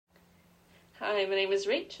Hi, my name is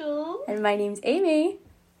Rachel. And my name's Amy.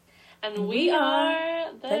 And we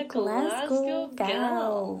are the Glasgow Gals.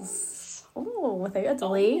 Gals. Oh, without a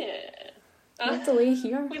delay. Oh, yeah. No delay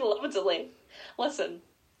here. We love a delay. Listen,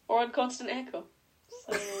 we're on constant echo.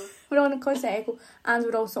 So We're on a constant echo, and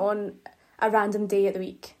we're also on a random day of the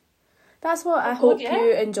week. That's what I hope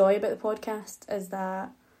you enjoy about the podcast, is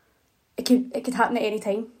that it could happen at any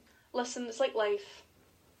time. Listen, it's like life,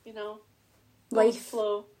 you know? Life.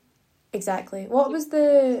 Flow. Exactly. What was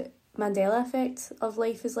the Mandela effect of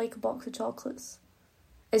life is like a box of chocolates?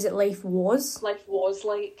 Is it life was? Life was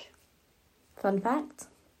like... Fun fact.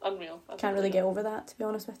 Unreal. Can't really get over that, to be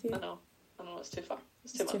honest with you. I know, it's too far.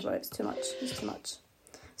 It's too much. It's too much.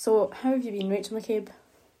 So, how have you been, Rachel McCabe?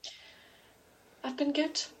 I've been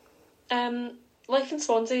good. Life in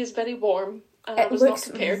Swansea is very warm. And It I was looks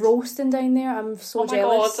not prepared. roasting down there. I'm so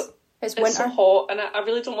jealous. God. It's It's winter. so hot, and I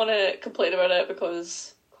really don't want to complain about it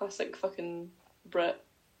because classic fucking Brit.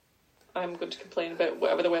 I'm going to complain about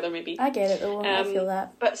whatever the weather may be. I get it though. I feel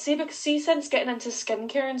that. But see, since getting into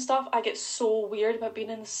skincare and stuff, I get so weird about being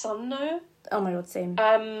in the sun now. Oh my god, same.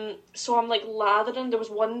 So I'm like lathering. There was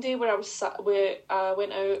one day where I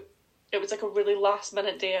went out. It was like a really last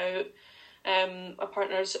minute day out. My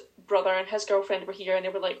partner's brother and his girlfriend were here, and they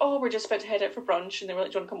were like, "Oh, we're just about to head out for brunch," and they were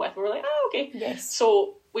like, "Do you want to come with?" We were like, "Oh, okay." Yes.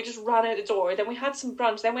 So we just ran out the door. Then we had some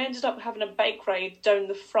brunch. Then we ended up having a bike ride down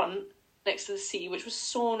the front next to the sea, which was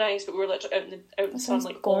so nice. But we were literally out in the sun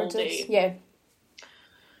like gorgeous. all day. Yeah.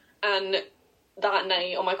 And that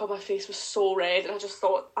night, oh my god, my face was so red, and I just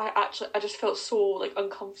thought I just felt so like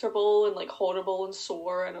uncomfortable and like horrible and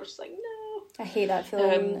sore, and I was just like, no. I hate that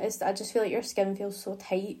feeling. I just feel like your skin feels so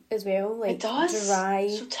tight as well. Like, it does. Dry.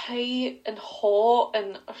 So tight and hot,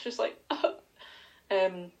 and I was just like,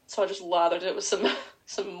 so I just lathered it with some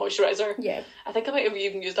moisturiser. Yeah. I think I might have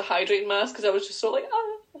even used a hydrating mask because I was just so like,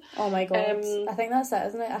 Oh my god. I think that's it,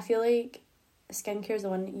 isn't it? I feel like skincare is the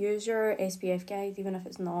one. Use your SPF guide, even if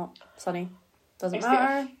it's not sunny. Doesn't SPF.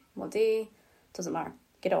 matter what day. Doesn't matter.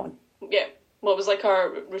 Get on. Yeah. Well, it was like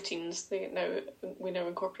our routines. We now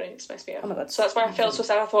incorporate some SPF. Oh my god. So that's why I felt so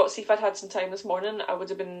sad. I thought, see, if I'd had some time this morning, I would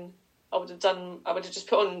have just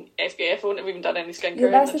put on SPF. I wouldn't have even done any skincare. Yeah,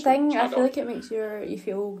 that's the thing. I feel like it makes you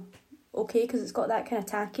feel okay because it's got that kind of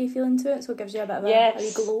tacky feeling to it, so it gives you a bit of a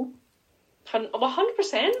wee glow.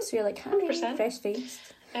 100%. So you're like, 100%. Fresh faced.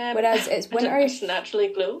 Whereas it's winter. I just naturally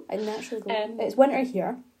glow. I naturally glow. It's winter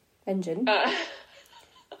here in June.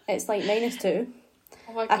 It's like -2.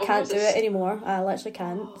 Oh my God, I can't do it anymore. I literally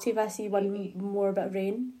can't. See if I see one more bit of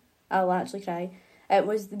rain, I'll actually cry. It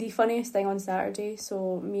was the funniest thing on Saturday.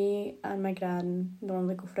 So me and my gran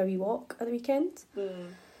normally go for a wee walk at the weekend.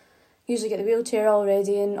 Usually get the wheelchair all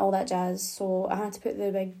ready and all that jazz. So I had to put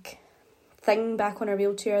the big thing back on our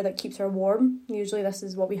wheelchair that keeps her warm. Usually this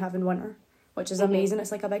is what we have in winter, which is amazing.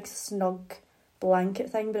 It's like a big snug blanket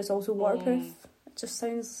thing, but it's also waterproof. It just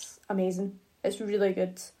sounds amazing. It's really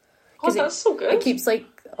good. Oh, that's so good. It keeps like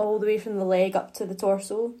all the way from the leg up to the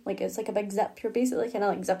torso. Like it's like a big zip. You're basically kind of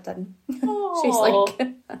like zipped in. She's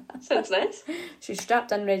like... Sounds nice. She's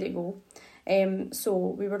strapped in, ready to go. So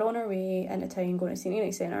we were on our way into town going to St.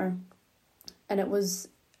 Anne's Centre, and it was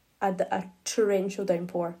a torrential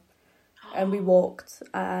downpour. And we walked.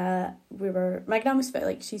 My gran was fit.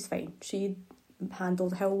 Like, she's fine. She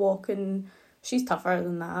handled hill walking. She's tougher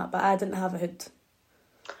than that, but I didn't have a hood.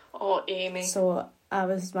 Oh, Amy. So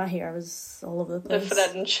my hair was all over the place. The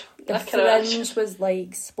fringe. The fringe was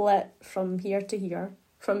like split from here to here,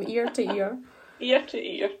 from ear to ear. Ear to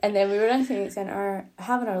ear. And then we were in St. Centre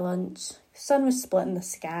having our lunch. Sun was splitting the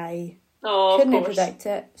sky. Oh, Couldn't of course. predict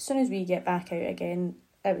it. As soon as we get back out again,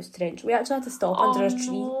 it was torrential. We actually had to stop under a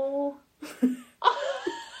tree. No.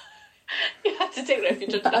 You had to take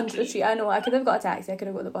refuge under a tree. I know. I could have got a taxi. I could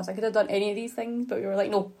have got the bus. I could have done any of these things, but we were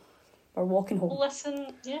like, no, we're walking home.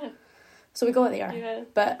 Listen, yeah. So we got there. Yeah.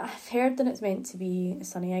 But I've heard that it's meant to be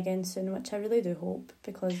sunny again soon, which I really do hope,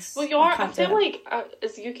 because I feel like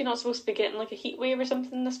is the UK not supposed to be getting like a heat wave or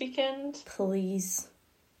something this weekend? Please.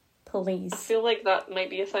 I feel like that might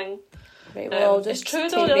be a thing. Right, well, I'll just it's true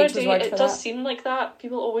take though, the other Rachel's day word it for does that. seem like that.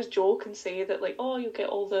 People always joke and say that like, oh, you'll get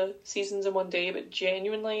all the seasons in one day, but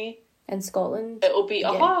genuinely in Scotland it'll be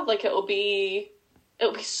it'll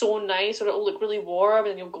be so nice, or it'll look really warm,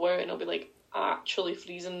 and then you'll go out and it'll be like actually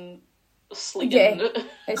freezing, sleeting. Yeah,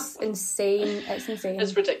 it's insane. It's insane.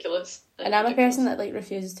 It's ridiculous. And I'm a person that like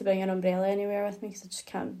refuses to bring an umbrella anywhere with me because I just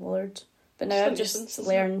can't be bothered. But now I've just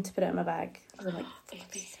learned to put it in my bag because I'm like, for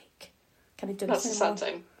God's sake, can I do this anymore? That's a sad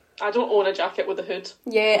time. I don't own a jacket with a hood.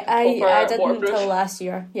 Yeah, I didn't until last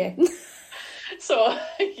year. Yeah. So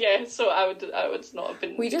I would not have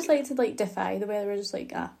been. We just like to like defy the weather. We're just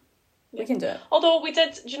like We can do it. Although we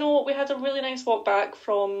did, do you know what? We had a really nice walk back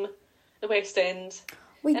from the West End.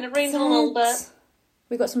 And it rained a little bit.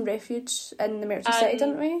 We got some refuge in the Merchant City,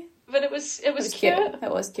 didn't we? But it was cute.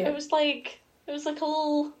 It was cute. It was like a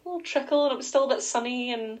little trickle, and it was still a bit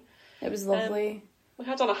sunny, and it was lovely. We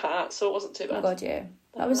had on a hat, so it wasn't too bad. Oh my god, yeah.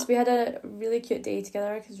 We had a really cute day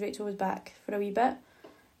together because Rachel was back for a wee bit,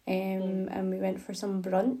 and we went for some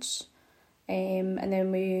brunch, and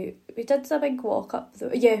then we did a big walk up.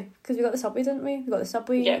 Because we got the subway, didn't we? We got the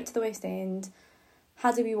subway to the West End,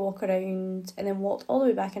 had a wee walk around, and then walked all the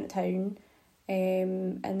way back into town.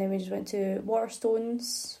 And then we just went to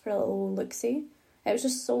Waterstones for a little look-see. It was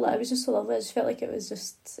just so lovely. I just felt like it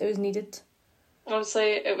was needed. Honestly,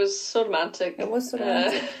 it was so romantic. It was so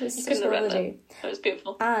romantic. It was such a lovely day. It was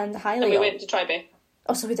beautiful. And highlight. And we went to Tribeca.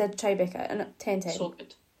 Oh, so we did Tribeca and 10-10. So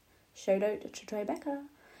good. Shout out to Tribeca.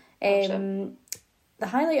 The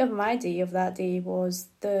highlight of my day of that day was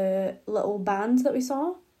the little band that we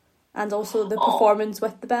saw, and also the performance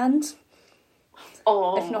with the band.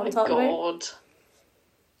 Oh if not my god. About.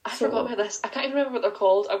 I forgot about this. I can't even remember what they're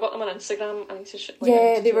called. I've got them on Instagram. I need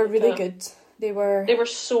to they were really good. They were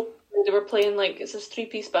so good. They were playing it's this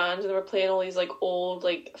 3-piece band, and they were playing all these old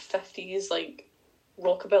 50s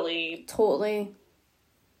rockabilly. Totally.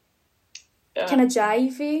 Kind of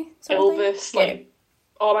jivey. Elvis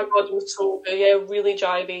oh my god, it was so good. Yeah, really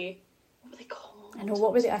jivey. What were they called? I know,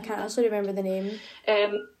 what were they? I can't actually remember the name.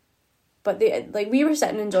 But they we were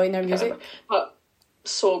sitting enjoying their music. But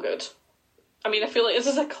so good. I mean, I feel like this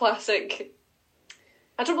is a classic.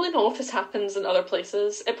 I don't really know if this happens in other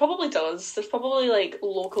places. It probably does. There's probably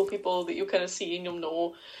local people that you kind of see and you'll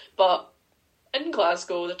know. But in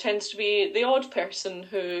Glasgow, there tends to be the odd person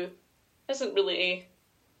who isn't really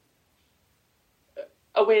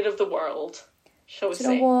aware of the world, shall we say.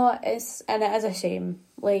 Do you know what? It is a shame.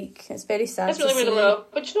 It's very sad. It's really weird.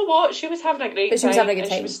 But you know what? She was having a great time. She was having a good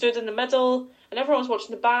time. She was stood in the middle, and everyone was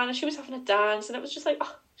watching the band, and she was having a dance, and it was just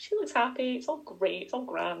she looks happy. It's all great. It's all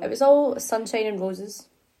grand. It was all sunshine and roses.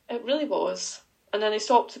 It really was. And then they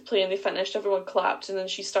stopped playing, they finished, everyone clapped, and then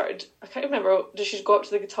she started, I can't remember, did she go up to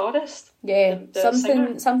the guitarist? Yeah,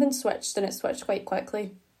 something switched, and it switched quite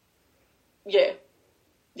quickly. Yeah.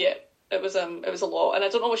 It was a lot, and I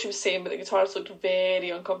don't know what she was saying, but the guitarist looked very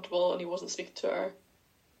uncomfortable, and he wasn't speaking to her.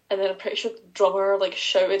 And then I'm pretty sure the drummer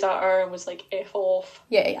shouted at her and was F off.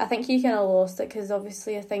 Yeah, I think he kind of lost it, because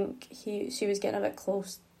obviously I think she was getting a bit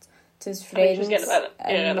close to his friends. She was getting a bit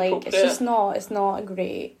and it's not a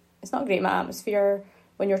great atmosphere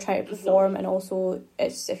when you're trying to perform, and also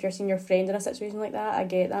if you're seeing your friend in a situation like that, I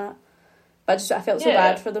get that. But I felt so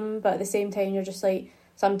bad for them, but at the same time you're just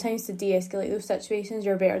sometimes to de-escalate those situations,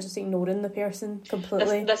 you're better just ignoring the person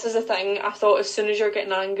completely. This is the thing. I thought as soon as you're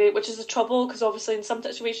getting angry, which is the trouble, because obviously in some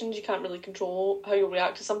situations you can't really control how you'll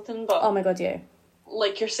react to something, but oh my god, yeah.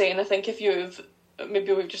 Like you're saying, I think if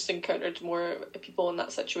we've just encountered more people in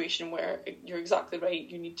that situation where you're exactly right,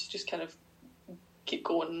 you need to just kind of keep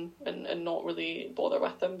going and not really bother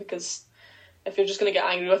with them, because if you're just going to get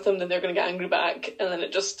angry with them, then they're going to get angry back, and then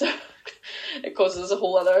it just it causes a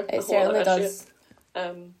whole other certainly does.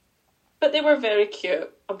 But they were very cute.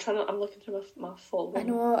 I'm looking through my following. I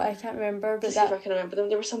know, I can't remember, but see if I can remember them.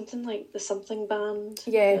 There was something like the Something Band.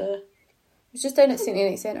 Yeah. It was just down at St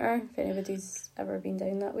Anne's Centre, if anybody's ever been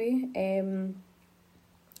down that way. And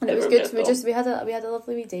it was good. We had a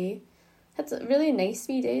lovely wee day. Had really nice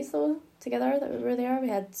wee days though together that we were there. We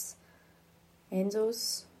had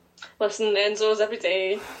Enzo's. Listen, Enzo's every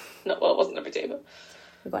day. No, well, it wasn't every day, but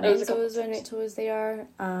we got Enzo's when Rachel was there,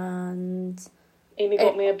 and Amy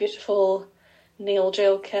got me a beautiful nail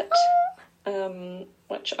gel kit,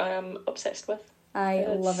 which I am obsessed with. I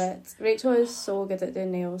love it. Rachel is so good at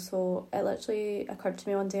doing nails, so it literally occurred to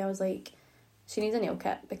me one day, I was like, she needs a nail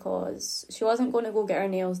kit, because she wasn't going to go get her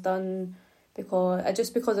nails done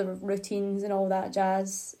because of routines and all that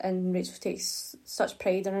jazz, and Rachel takes such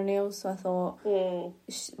pride in her nails, so I thought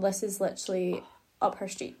this is literally up her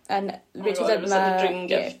street. And Rachel did my dream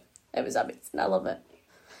gift. Yeah, it was amazing. I love it.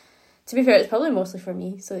 To be fair, it's probably mostly for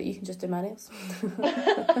me, so that you can just do my nails.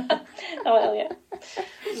 Oh well, yeah.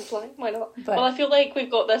 Why not? But, well, I feel like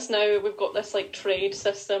we've got this now. We've got this trade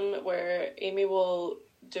system where Amy will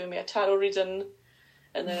do me a tarot reading,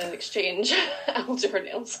 and then in exchange, I'll do her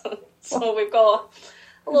nails. So we've got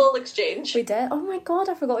a little exchange. We did. Oh my god,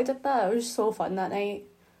 I forgot we did that. It was so fun that night.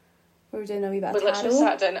 We were doing a wee bit of tarot. We literally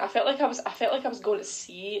sat down. I felt like I was going to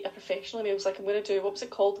see a professional. I was like, I'm going to do, what was it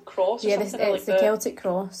called, the cross? Or something? It's the Celtic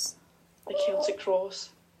cross. The Celtic cross.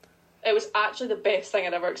 It was actually the best thing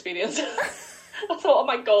I'd ever experienced. I thought, oh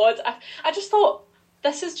my god. I just thought,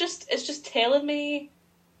 it's just telling me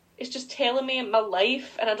it's just telling me my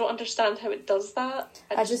life, and I don't understand how it does that.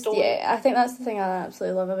 I just don't. Yeah, I think that's the thing I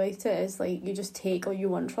absolutely love about it, is like you just take all you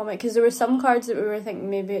want from it, because there were some cards that we were thinking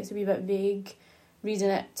maybe it's a wee bit vague reading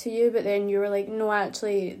it to you, but then you were like, no,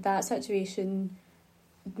 actually that situation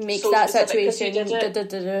makes So that specific, situation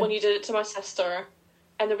when you did it to my sister,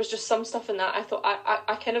 and there was just some stuff in that I thought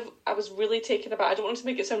I was really taken aback. I don't want to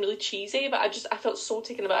make it sound really cheesy, but I felt so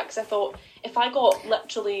taken aback, because I thought if I got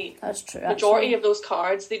literally that's true, majority of those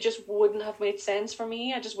cards, they just wouldn't have made sense for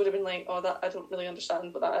me. I just would have been like, oh, that I don't really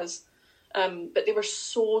understand what that is. But they were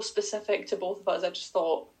so specific to both of us. I just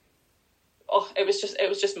thought, oh, it was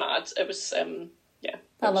just mad. It was yeah.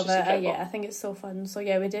 I love it. Yeah, I think it's so fun. So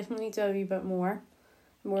yeah, we definitely do a wee bit more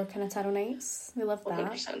kind of tarot nights. We love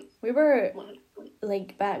that. 100%. We were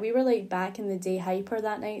 100%. back in the day hyper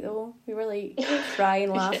that night though. We were like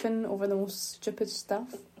crying, laughing over the most stupid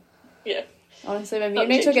stuff. Yeah. Honestly, when me and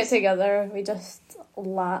Rachel get together, we just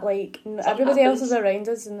laugh. Like, everybody else is around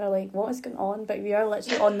us and they're like, what is going on? But we are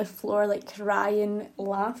literally on the floor, like, crying,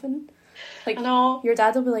 laughing. Like, I know. Your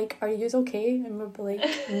dad will be like, are you okay? And we'll be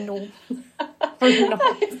like, no. We're not.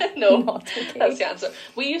 No, not okay. That's the answer.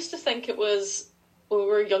 We used to think it was, when we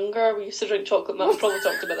were younger, we used to drink chocolate milk. Probably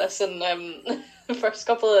talked about this in the first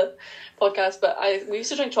couple of podcasts, but we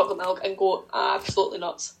used to drink chocolate milk and go absolutely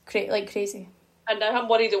nuts. Like crazy. And now I'm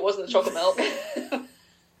worried it wasn't the chocolate milk.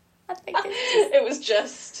 I think it's it was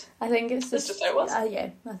just... I think it's just how it was. Yeah,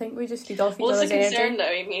 I think we just feed off each Well, other's it's a concern energy. now,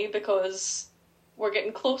 Amy, because we're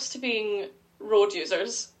getting close to being road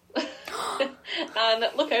users. And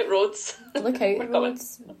look out, roads. Look out,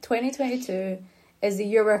 roads. 2022 is the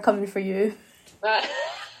year we're coming for you.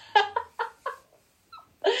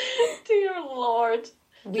 Dear Lord.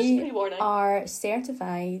 We are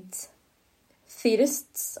certified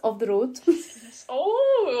theorists of the road.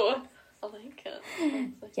 Oh, I like it.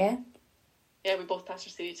 Yeah. Yeah, we both passed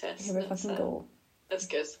our theory test. Here we fucking go. It's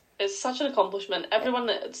good. It's such an accomplishment. Everyone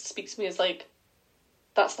that speaks to me is like,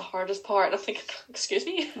 that's the hardest part. And I'm thinking, excuse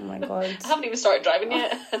me? Oh my God. I haven't even started driving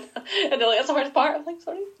yet. And they're like, that's the hardest part. I'm like,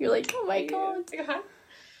 sorry. You're like, oh my God. Yeah.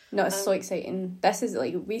 No, it's so exciting. This is,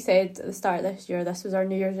 like we said at the start of this year, this was our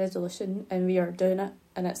New Year's resolution and we are doing it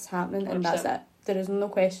and it's happening 100%. And that's it. There is no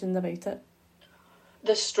questions about it.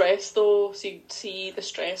 The stress though, see the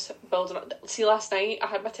stress building up. See, last night, I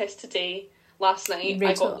had my test today. Last night,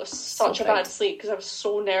 Rachel, I got such a bad sleep because I was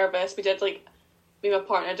so nervous. We did me and my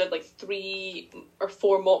partner did 3 or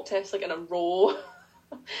 4 mock tests in a row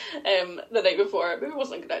the night before. Maybe it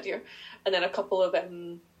wasn't a good idea. And then a couple of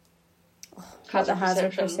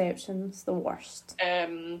hazard perceptions, the worst.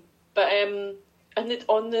 And on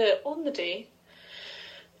the day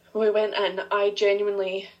when we went in,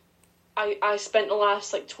 I spent the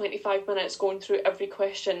last 25 minutes going through every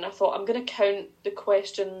question. I thought, I'm going to count the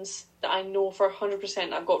questions that I know for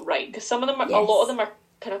 100% I've got right, because some of them a lot of them are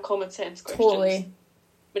kind of common sense questions. Totally.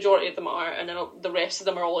 Majority of them are, and then the rest of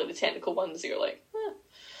them are all the technical ones that you're like,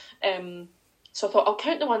 so I thought, I'll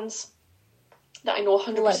count the ones that I know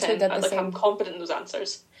 100%. I'm confident in those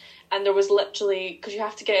answers. And there was literally, because you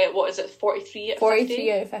have to get, 43 out of 50?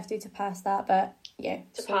 43 out of 50 to pass that, but yeah.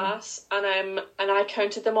 To pass. And I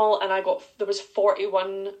counted them all, and there was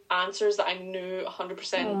 41 answers that I knew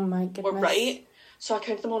 100% were right. So I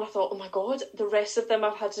counted them all and I thought, oh my God, the rest of them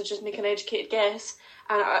I've had to just make an educated guess.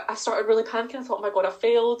 And I started really panicking. I thought, oh my God, I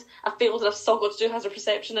failed and I've still got to do hazard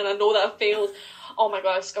perception and I know that I failed. Oh my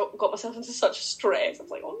God, I got myself into such stress. I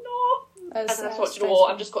was like, oh no. And then I thought, you know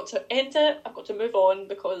what, I've just got to end it. I've got to move on,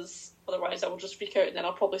 because otherwise I will just freak out and then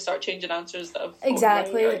I'll probably start changing answers that I've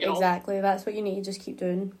Exactly. That's what you need. Just keep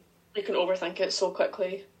doing. You can overthink it so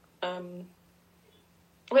quickly.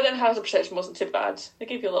 But then hazard perception wasn't too bad. They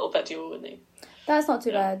gave you a little video, and that's not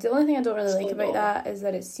too bad. The only thing I don't really like about that is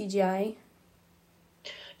that it's CGI.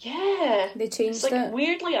 Yeah. They changed it.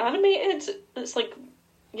 Weirdly animated. It's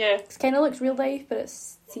yeah. It kind of looks real life, but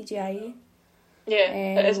it's CGI. Yeah,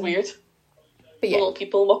 it is weird. But yeah. Little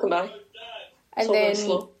people walking by.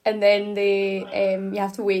 And then they you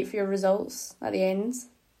have to wait for your results at the end.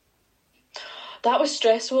 That was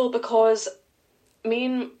stressful because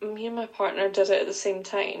me and my partner did it at the same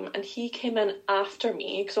time, and he came in after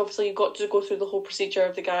me, because obviously you got to go through the whole procedure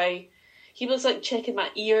of the guy. He was checking my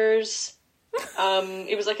ears.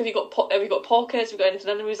 He was like, have you got pockets? Have you got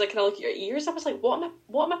anything in them? He was like, can I look at your ears? I was like, what am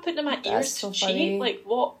I putting in my ears to cheat?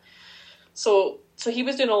 What? So he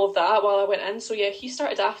was doing all of that while I went in. So yeah, he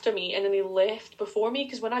started after me and then he left before me,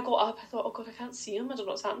 because when I got up I thought, oh God, I can't see him, I don't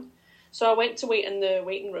know what's happening. So I went to wait in the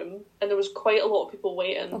waiting room and there was quite a lot of people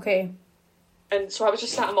waiting. Okay. And so I was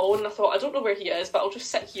just sat on my own and I thought, I don't know where he is, but I'll just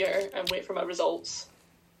sit here and wait for my results.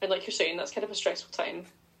 And like you're saying, that's kind of a stressful time.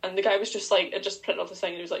 and the guy was just like, it just printed off the thing,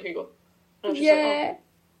 and he was like, here you go. And I was just yeah.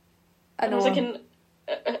 I know. And I was thinking,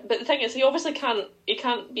 but the thing is, he obviously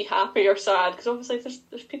can't be happy or sad, because obviously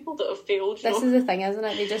there's people that have failed. This is the thing, isn't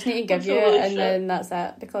it? They just need to give you really it, and then that's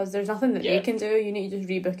it, because there's nothing that they can do. You need to just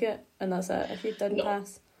rebook it, and that's it. If you didn't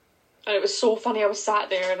pass. And it was so funny. I was sat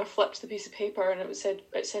there and I flipped the piece of paper and it said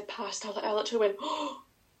passed. I literally went, oh,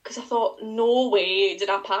 because I thought, no way did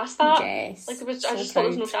I pass that. Yes. Like I just thought there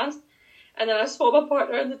was no chance. And then I saw my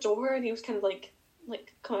partner in the door and he was kind of like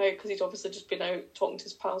coming out, because he's obviously just been out talking to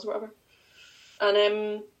his pals or whatever.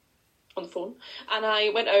 And on the phone. And I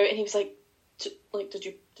went out and he was like, did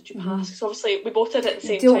you pass? Because obviously we both did it at the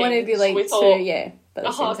same time. You don't want to be like, so yeah. But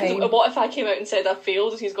at the same time. What if I came out and said I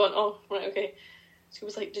failed, and he's gone, oh, right, okay. So he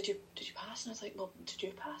was like, did you pass? And I was like, well, did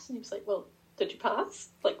you pass? And he was like, well, did you pass?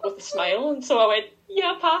 Like, with a smile. And so I went,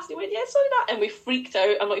 yeah, I passed. And he went, yeah, so did I. And we freaked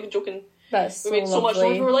out. I'm not even joking. That's we made so much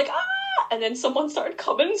noise. We were like, ah! And then someone started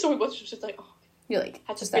coming, so we both just like, oh. You're like,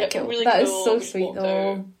 just that cool. Really that cool. Is so sweet,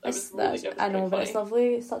 though. I know, but it's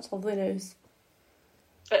lovely. It's such lovely news.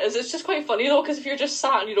 It is. It's just quite funny, though, because if you're just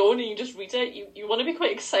sat on your own and you just read it, you want to be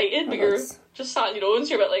quite excited, but you're just sat on your own,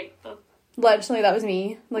 so you're a bit like, oh. Literally, that was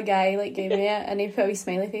me. The guy gave me it, and he put a wee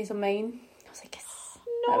smiley face on mine. I was like, yes.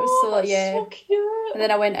 No, that was so cute. And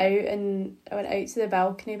then I went out to the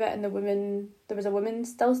balcony bit, and there was a woman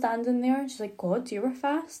still standing there. She's like, God, you were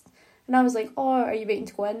fast. And I was like, oh, are you waiting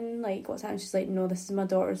to go in? Like, what's happening? She's like, no, this is my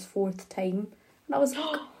daughter's 4th time. And I was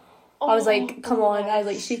like, I was like, come on. I was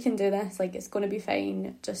like, she can do this. Like, it's going to be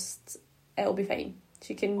fine. It'll be fine.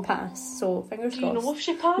 She can pass. So fingers crossed. Do you know if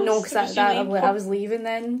she passed? No, because I was leaving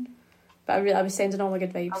then. But I was sending all my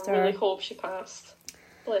good vibes to her. I really hope she passed.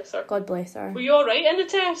 Bless her. God bless her. Were you alright in the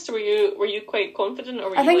test? Were you quite confident?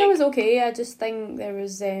 Or I think I was okay. I just think there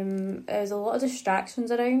was a lot of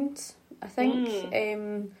distractions around. I think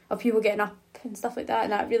of people getting up and stuff like that,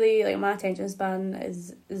 and that really, my attention span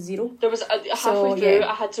is 0. There was halfway through,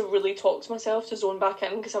 I had to really talk to myself to zone back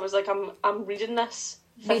in, because I was like, I'm reading this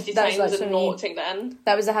 50 times and not taking that in.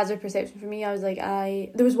 That was a hazard perception for me. I was like,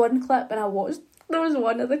 there was one clip, and there was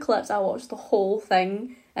one of the clips I watched the whole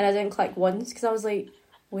thing, and I didn't click once, because I was like,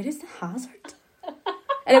 where is the hazard?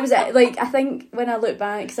 And it was I think when I look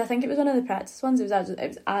back, because I think it was one of the practice ones, it was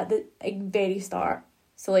at the very start.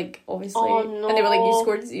 So obviously, and they were like, you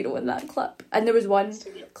scored 0 in that clip. And there was one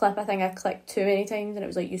clip I think I clicked too many times, and it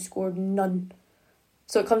was like, you scored none.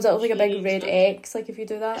 So it comes out with a big red X, if you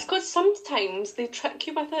do that. It's because sometimes they trick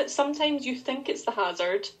you with it. Sometimes you think it's the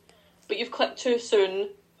hazard, but you've clicked too soon,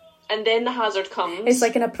 and then the hazard comes. It's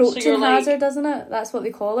like an approaching hazard, isn't it? That's what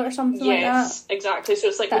they call it, or something like that. Yes, exactly. So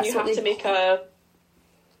it's like when you have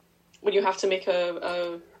to make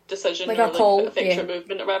a decision, like or a call, affect your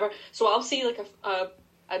movement or whatever. So I'll see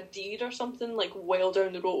a deed or something well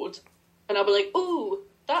down the road, and I'll be like, oh,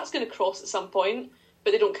 that's going to cross at some point,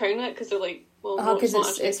 but they don't count it because they're like, well, no,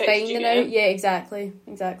 because it's finding out. Yeah, exactly.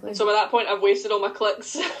 So by that point, I've wasted all my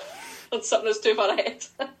clicks on something that's too far ahead.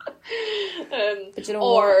 But you know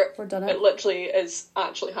what? We're done it. It literally is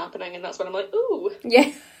actually happening, and that's when I'm like, ooh,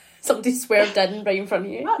 yeah, somebody swerved in right in front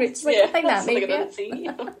of you. I think that maybe.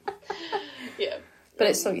 Yeah. But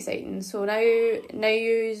it's so exciting. So now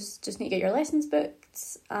you just need to get your lessons booked.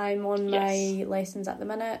 I'm on my lessons at the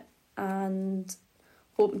minute and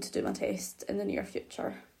hoping to do my test in the near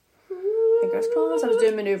future. Fingers crossed. I was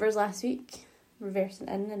doing manoeuvres last week, reversing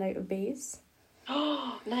in and out of bays.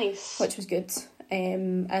 Oh, nice. Which was good.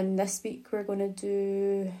 And this week we're going to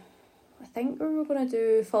do... I think we're going to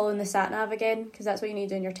do following the sat-nav again, because that's what you need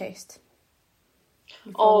to do in your test.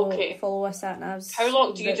 Follow a sat-navs. How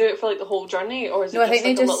long do you do it for, the whole journey, or is it? No, I think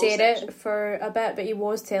they just said it for a bit, but he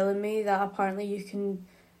was telling me that apparently you can.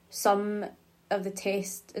 Some of the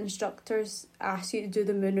test instructors ask you to do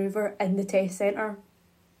the manoeuvre in the test centre,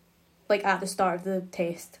 at the start of the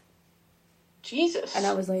test. Jesus. And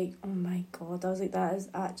I was like, oh my God! I was like, that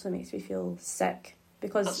actually makes me feel sick,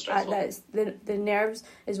 because that's the nerves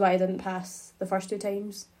is why I didn't pass the first 2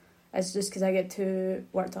 times. It's just because I get too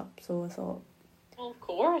worked up. So I thought. Well, of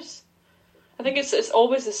course. I think it's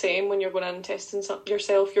always the same when you're going in and testing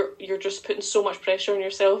yourself. You're just putting so much pressure on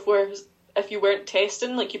yourself, whereas if you weren't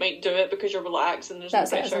testing, you might do it because you're relaxed and there's no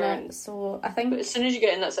pressure. Isn't it? So I think... But as soon as you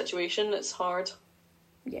get in that situation, it's hard.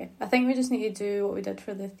 Yeah, I think we just need to do what we did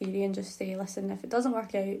for the theory and just say, listen, if it doesn't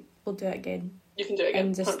work out, we'll do it again. You can do it again,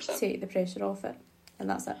 and just 100%. Take the pressure off it, and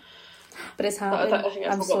that's it. But it's happening.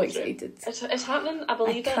 I'm so excited. It's happening. I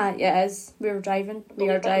believe it. Yeah, it is. We are driving.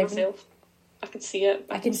 I can see it.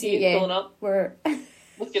 I can see it pulling up. We're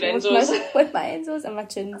with your Enzos. with my Enzos and my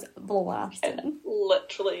chin's blasting.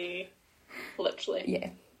 Literally.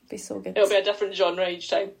 Yeah. Be so good. It'll be a different genre each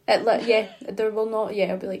time. There will not. Yeah,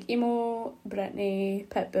 it'll be like emo, Britney,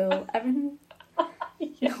 Pitbull, everything.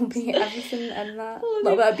 Yes. It'll be everything in that. Oh, A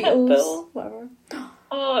little bit of Beatles, Pitbull. whatever.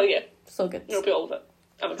 Oh yeah, So good. it'll be all of it.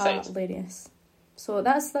 I'm excited. Hilarious. So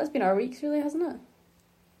that's been our weeks, really, hasn't it?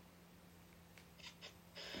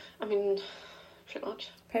 I mean, pretty much.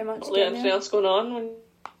 Pretty much. Not really anything else going on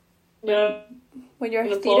when you're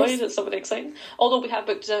employed. theorist. It's something exciting. Although we have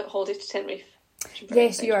booked a holiday to Tenerife.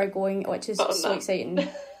 Yes, you are going, which is But so exciting.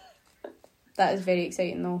 That is very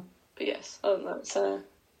exciting, though. But yes, other than that, it's and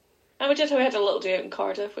we had a little day out in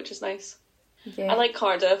Cardiff, which is nice. Yeah. I like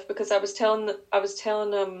Cardiff because I was telling the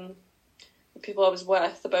people I was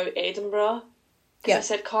with about Edinburgh. Because I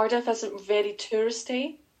said Cardiff isn't very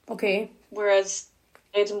touristy. Okay. Whereas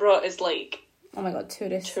Edinburgh is like, oh my god,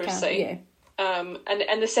 tourist touristy. Yeah. And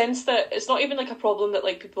in the sense that it's not even like a problem that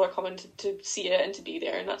like people are coming to see it and to be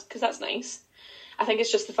there, and that's nice. I think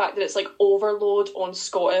it's just the fact that it's like overload on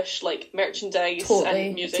Scottish like merchandise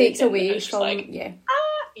and music. Takes and away it's just from like, yeah.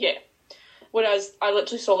 Whereas I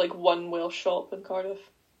literally saw like one Welsh shop in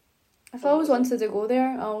Cardiff. I've always wanted to go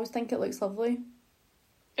there. I always think it looks lovely.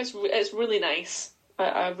 It's really nice.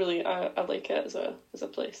 I really like it as a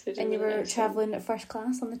place. They do and you really were nice travelling at first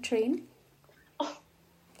class on the train.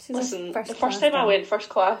 Listen, the first time I went first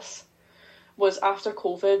class was after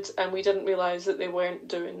COVID, and we didn't realise that they weren't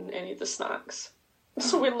doing any of the snacks.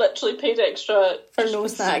 So we literally paid extra for no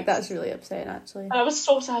snack. That's really upsetting, actually. And I was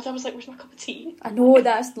so sad. I was like, "Where's my cup of tea?" I know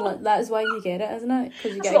that is why you get it, isn't it?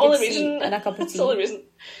 Because you get a good seat and a cup of tea. That's the only reason.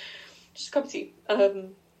 Just a cup of tea.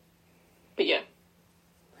 But yeah,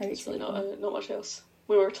 it's really not much else.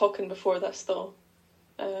 We were talking before this though.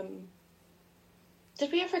 Did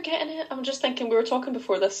we ever get in it? I'm just thinking we were talking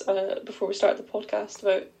before this, before we started the podcast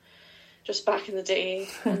about just back in the day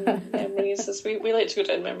and memories. As we like to go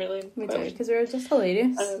down memory lane. We do, because we were just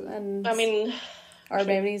hilarious. And I mean, our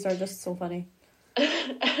memories are just so funny.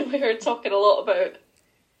 We were talking a lot about,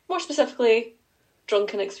 more specifically,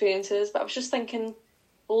 drunken experiences. But I was just thinking,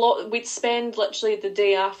 we'd spend literally the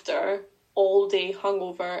day after all day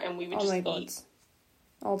hungover, and we would just eat.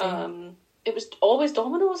 All day. It was always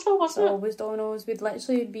Domino's though, wasn't it? Always Domino's. We'd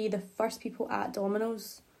literally be the first people at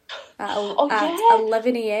Domino's at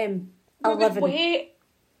 11 a.m. 11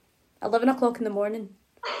 o'clock in the morning.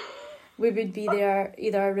 We would be there.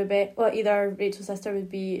 Either Rachel's sister would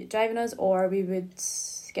be driving us, or we would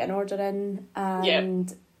get an order in,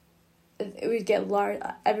 and we'd get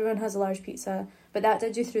everyone has a large pizza. But that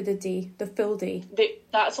did you through the day, the full day.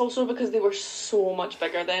 That's also because they were so much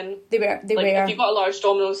bigger then. They were. If you got a large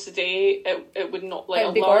Domino's today, it would not, like, a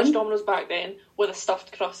large Domino's back then with a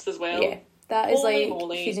stuffed crust as well. Yeah, that is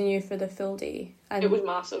feeding you for the full day. And it was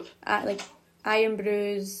massive. Iron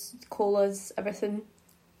brews, colas, everything.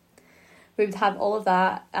 We would have all of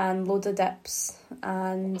that and loads of dips,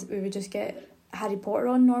 and we would just get Harry Potter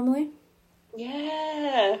on normally.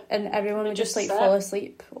 Yeah. And everyone would just fall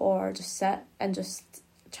asleep or just sit and just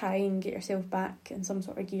try and get yourself back in some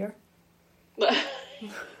sort of gear.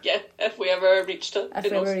 Yeah, if we ever reached it.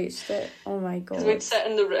 Oh my god. Because we'd sit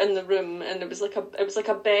in the room, and it was like a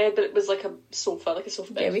bed, but it was like a sofa bed.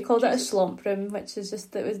 Yeah, we called it a slump room, which is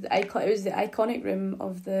just it was the iconic room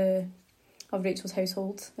of Rachel's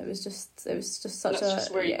household. It was just such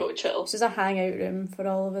just where you go to chill. It's just a hangout room for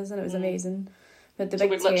all of us, and it was amazing. With the so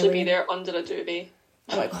big we'd telly. literally be there under a duvet.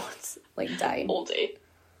 Oh my god, like dying. All day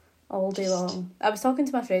long. I was talking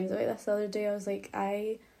to my friends about this the other day. I was like,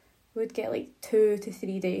 I would get like 2 to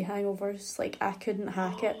 3 day hangovers. Like, I couldn't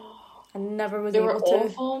hack it. I never was able to. They were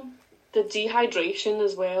awful. The dehydration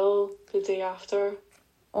as well, the day after.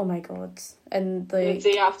 Oh my god. And the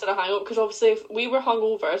day after a hangover, because obviously if we were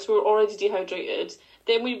hungover, so we were already dehydrated,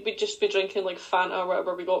 then we'd just be drinking like Fanta or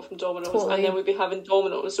whatever we got from Domino's, and then we'd be having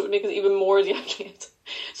Domino's, so it would make us even more dehydrated.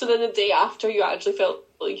 So then the day after, you actually felt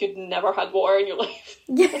like you'd never had water in your life.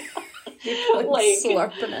 Yeah. You'd like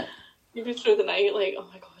slurping it. You'd be through the night like, oh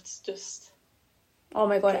my god, it's just... Oh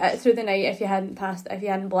my god, through the night if you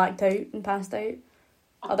hadn't blacked out and passed out.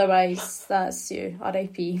 Otherwise, that's you.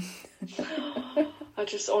 R.I.P. I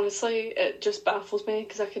just, honestly, it just baffles me,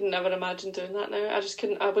 because I could never imagine doing that now. I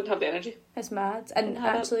wouldn't have the energy. It's mad. And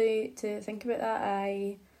actually, to think about that,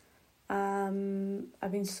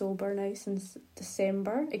 I've been sober now since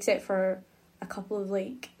December, except for a couple of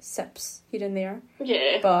like sips here and there.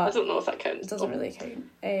 Yeah, but I don't know if that counts. It doesn't really count,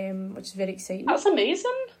 which is very exciting. That's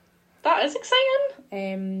amazing. That is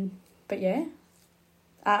exciting. But yeah,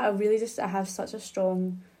 I really I have such a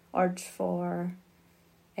strong urge for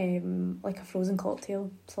like a frozen cocktail.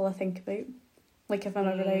 That's all I think about. Like if I'm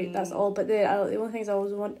ever out, that's all. But the only thing is I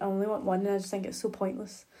only want one, and I just think it's so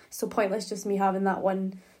pointless. It's so pointless just me having that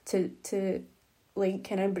one to like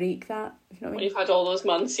kind of break that. If you know what I mean? When you've had all those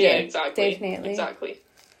months, yeah, exactly, definitely, exactly.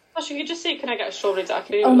 Actually, you could just say, "Can I get a strawberry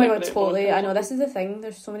daiquiri?" Oh my god, totally. I know, this is the thing.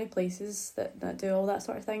 There's so many places that do all that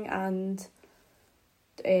sort of thing, and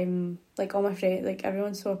like all my friends, like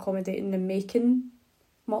everyone's so accommodating and making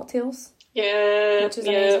mocktails. Yeah, which is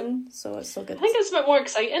amazing. So it's so good. I think it's a bit more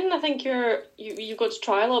exciting. I think you've got to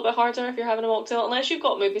try a little bit harder if you're having a mocktail, unless you've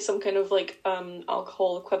got maybe some kind of like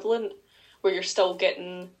alcohol equivalent where you're still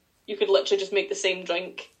getting. You could literally just make the same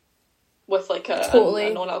drink with like a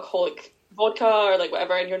non-alcoholic vodka or like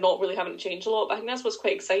whatever, and you're not really having to change a lot. But I think that's what's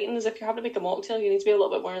quite exciting, is if you're having to make a mocktail, you need to be a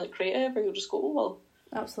little bit more like creative, or you'll just go, oh well.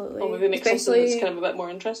 Absolutely. Or maybe make something that's kind of a bit more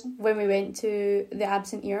interesting. When we went to the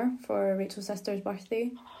Absent Ear for Rachel's sister's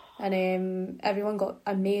birthday, and everyone got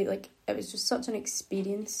like it was just such an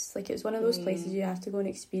experience. Like it was one of those places you have to go and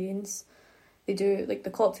experience. They do like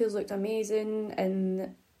the cocktails looked amazing,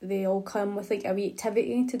 and they all come with like a wee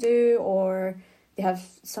activity to do, or they have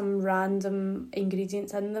some random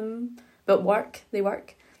ingredients in them, but they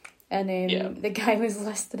work. And the guy was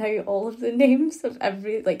listing out all of the names of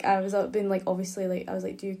every, like I was up being like, obviously, like I was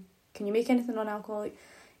like, can you make anything non-alcoholic?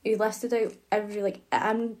 He listed out every, like,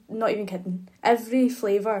 I'm not even kidding, every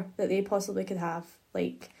flavour that they possibly could have,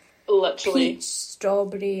 like literally peach,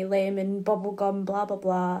 strawberry, lemon, bubblegum, blah blah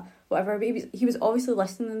blah, whatever. But he was obviously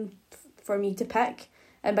listing them for me to pick,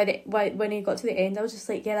 and when he got to the end, I was just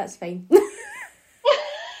like, yeah, that's fine.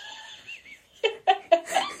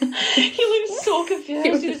 He looked so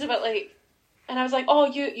confused. He was a bit like, and I was like, oh,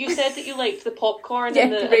 you said that you liked the popcorn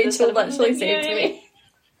and the Rachel and the literally said to me.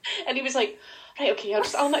 And he was like, right, okay,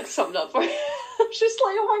 I'll mix something up for you. I was just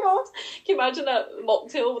like, oh my god, can you imagine a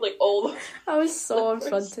mocktail with like all the I was so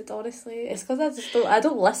affronted, honestly. It's because I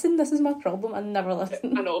don't listen. This is my problem. I never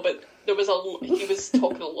listen. I know, but he was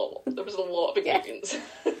talking a lot. There was a lot of ingredients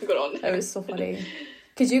going on. It was so funny.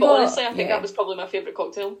 Honestly, I think that was probably my favourite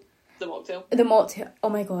cocktail. The mocktail. Oh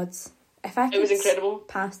my god. If I could it was incredible.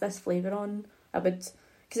 Pass this flavour on, I would.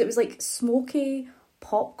 Because it was like smoky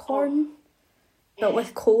popcorn, but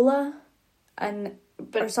with cola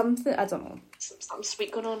or something. I don't know. Something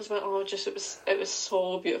sweet going on as well. Oh, it was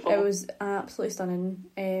so beautiful. It was absolutely stunning.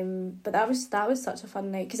 But that was such a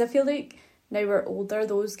fun night, because I feel like now we're older,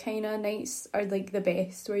 those kind of nights are like the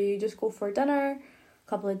best, where you just go for dinner,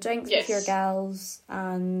 couple of drinks with your gals,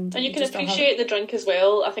 and you can appreciate the drink as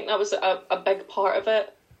well. I think that was a big part of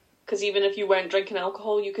it, because even if you weren't drinking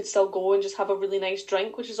alcohol, you could still go and just have a really nice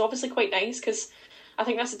drink, which is obviously quite nice, because I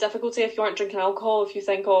think that's the difficulty if you aren't drinking alcohol. If you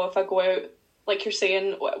think, oh, if I go out, like you're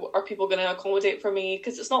saying, are people going to accommodate for me?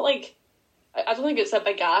 Because it's not like, I don't think it's a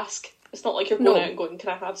big ask. It's not like you're going out and going, can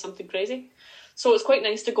I have something crazy? So it's quite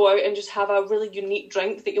nice to go out and just have a really unique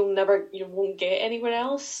drink that you won't get anywhere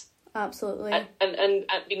else. Absolutely. And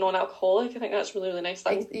be non-alcoholic. I think that's a really, really nice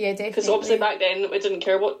thing. Yeah, definitely. Because obviously back then we didn't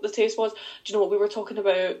care what the taste was. Do you know what we were talking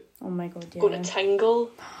about? Oh my god, yeah. Going to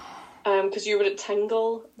Tingle. Because you were at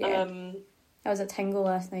Tingle. Yeah. I was at Tingle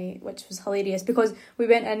last night, which was hilarious, because we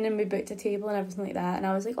went in and we booked a table and everything like that, and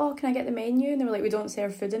I was like, oh, can I get the menu? And they were like, we don't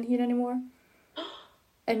serve food in here anymore.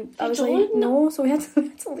 And I was like, no, so we had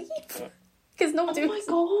to leave. Because nobody was...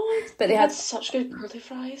 Oh my god. But they had such good curly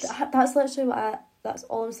fries. That's literally that's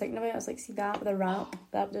all I was thinking about. I was like, see that with a wrap,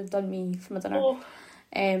 that would have done me for my dinner. Oh,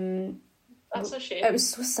 that's a shame. It was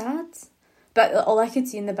so sad. But all I could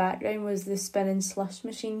see in the background was the spinning slush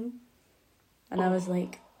machine. And I was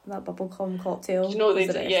like, that bubblegum cocktail. You know, they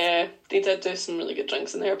did do some really good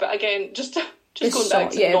drinks in there. But again, just going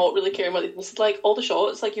back to not really caring what it was like, all the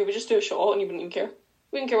shots, like you would just do a shot and you wouldn't even care.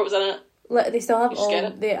 We didn't care what was in it. They still have all.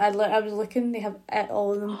 I was looking. They have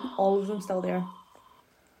all of them still there.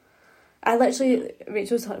 Rachel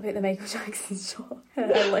was talking about the Michael Jackson shot.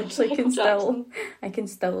 I literally I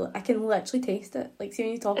can literally taste it. Like, see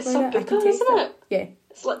when you talk about it, I can taste it. Yeah.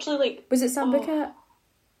 It's literally like... Was it Sambuca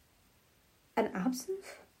and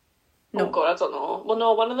absinthe? No. Oh god, I don't know. Well,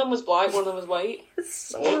 no, one of them was black, one of them was white. It's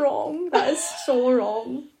so wrong. That is so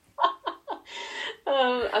wrong.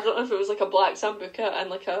 I don't know if it was like a black Sambuca and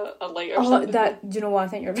like a lighter Sambuca. Do you know what? I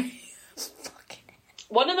think you're right.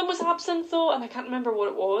 One of them was absinthe though, and I can't remember what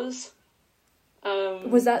it was.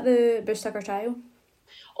 Was that the Bush Tucker trial?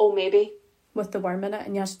 Oh, maybe. With the worm in it,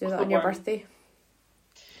 and you have to do that on your birthday.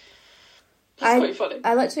 That's quite funny.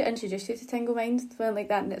 I literally introduced you to Tingle Mind when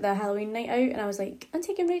the Halloween night out, and I was like, I'm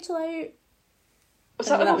taking Rachel out. Was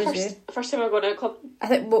that the first time I went out club? I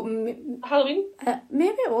think Halloween?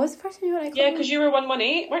 Maybe it was the first time you went out club. Yeah, because you were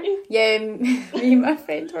 118, weren't you? Yeah, me and my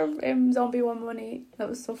friend were Zombie 118. That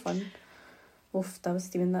was so fun. Oof, that was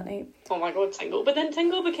steaming that night. Oh my god, Tingle. But then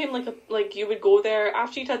Tingle became like you would go there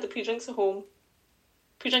after you'd had the pre-drinks at home.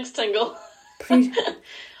 Pre-drinks Tingle.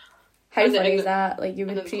 How funny is that? Like, you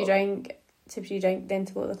would pre-drink to pre-drink, then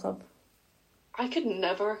to go to the club. I could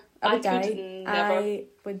never. I would die. Never. I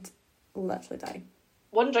would literally die.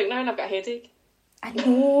 One drink now and I've got a headache. I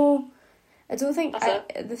know. I don't think...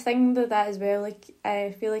 the thing with that as well, like,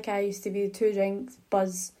 I feel like I used to be 2 drinks,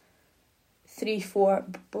 buzz, 3, 4,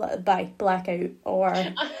 blackout, or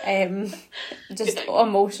just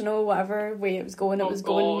emotional, whatever way it was going. It was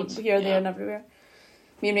going here, there and everywhere.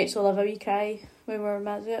 Me and Rachel love a wee cry when we were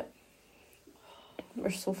mad at it.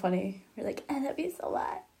 We're so funny. We're like, I love you so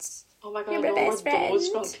much. Oh my god, you're my best friend. Those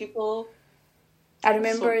drunk people. I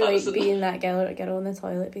remember being that girl in the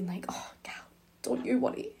toilet, being like, oh, gal, don't you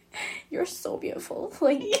worry. You're so beautiful.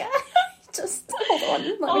 Like, just hold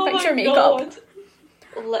on. Let me fix your makeup. God.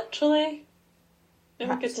 Literally.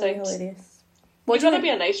 Never good times. Hilarious. You're going to be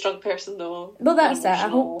a nice drunk person, though. Well, that's it. I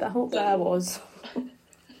hope that I was.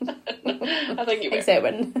 I think you were. Except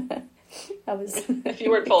when I was... If you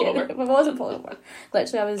weren't falling over. If I wasn't falling over.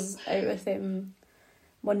 Literally, I was out with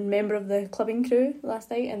one member of the clubbing crew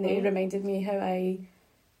last night, and they reminded me how I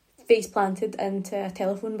face planted into a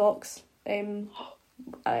telephone box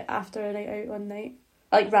after a night out one night.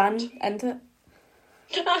 I ran into it.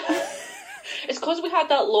 It's because we had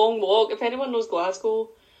that long walk. If anyone knows Glasgow,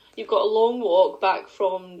 you've got a long walk back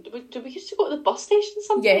from... Did we used to go to the bus station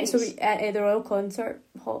sometimes? Yeah, so at the Royal Concert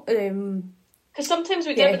Hall... Because sometimes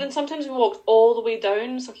we did, but then sometimes we walked all the way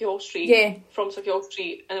down Sauchiehall Street. Yeah. From Sauchiehall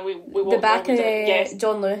Street, and then we walked the back all the way down. Yes.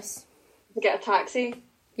 John Lewis. To get a taxi.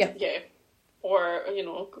 Yep. Yeah. Or, I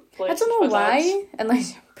don't know why.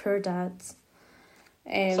 Unless poor dads.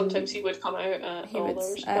 Sometimes he would come out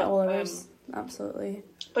at all hours. Absolutely.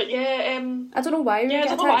 But yeah, I don't know why we get a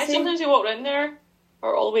taxi. Why. Sometimes we walked around there,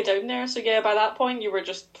 or all the way down there. So yeah, by that point you were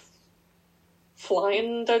just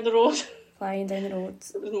flying down the road. Flying down the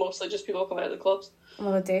roads. It was mostly just people coming out of the clubs.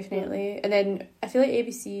 Oh, definitely. And then I feel like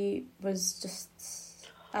ABC was just...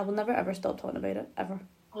 I will never ever stop talking about it, ever.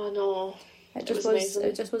 Oh no. It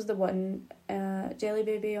just was the one. Jelly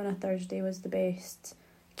Baby on a Thursday was the best.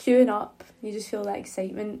 Queuing up, you just feel that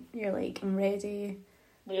excitement. You're like, I'm ready.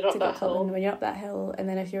 When you're up that hill. When you're up that hill, and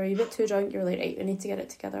then if you're a bit too drunk, you're like, right, I need to get it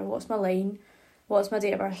together. What's my line? What's my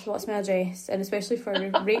date of birth? What's my address? And especially for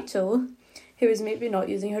Rachel, who is maybe not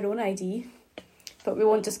using her own ID, but we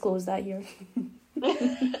won't disclose that here.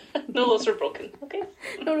 No rules were broken. Okay.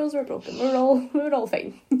 No rules were broken. We're all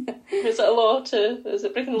fine. Is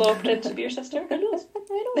it breaking the law pretend to be your sister? Who knows?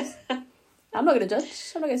 Who knows? I'm not gonna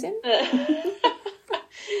judge. I'm not gonna say.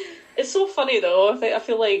 It's so funny though. I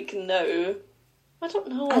feel like now, I don't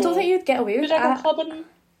know. I don't think you'd get away with it. Would I go clubbing?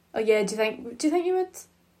 Oh yeah. Do you think you would?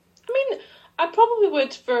 I mean, I probably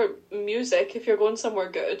would for music. If you're going somewhere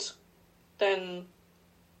good, then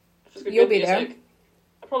if it's You'll good be music, there.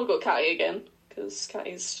 I'd probably go Catty again because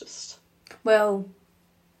Catty's just. Well,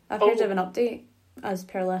 I've heard of an update as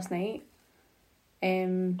per last night.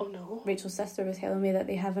 Oh no! Rachel's sister was telling me that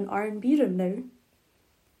they have an R&B room now,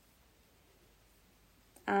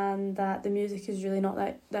 and that the music is really not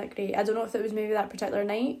that great. I don't know if it was maybe that particular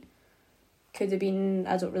night. Could have been.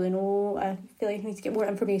 I don't really know. I feel like I need to get more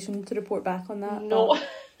information to report back on that. No.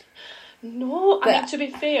 No, I mean, to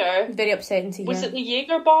be fair... Very upsetting to hear. Was it the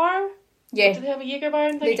Jaeger bar? Yeah. Did they have a Jaeger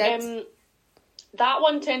bar? They did. That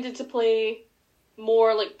one tended to play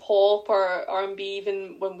more like pop or R&B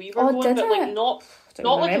even when we were going, but like not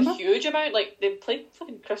like a huge amount. Like they played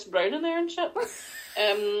fucking Chris Brown in there and shit.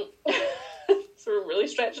 So we're really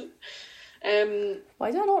stretching.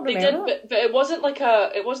 Why do I not remember? They did, but it wasn't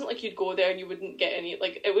like you'd go there and you wouldn't get any.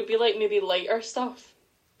 Like it would be like maybe lighter stuff.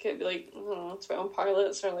 It'd be like, I don't know, it's on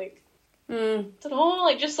Pilots or like. I don't know,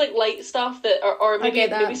 like just like light stuff that, or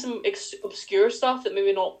maybe some obscure stuff that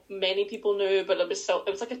maybe not many people knew, but it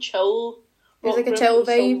was like a chill. It was like a chill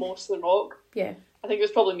vibe. Mostly rock. Yeah. I think it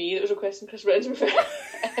was probably me that was requesting Chris Brown's refer.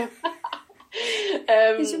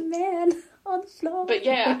 He's a man on the floor. But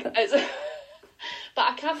yeah, but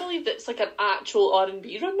I can't believe that it's like an actual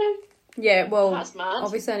R&B room now. Yeah, well, that's mad.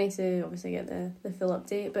 Obviously I need to get the full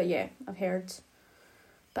update, but yeah, I've heard.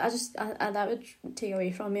 But I that would take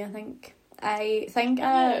away from me, I think.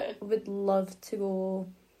 I would love to go...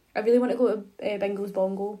 I really want to go to Bingo's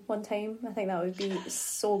Bongo one time. I think that would be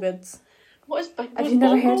so good. What is Bingo's Bongo? Have you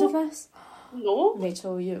never heard of this? No.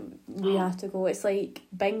 Rachel, we have to go. It's like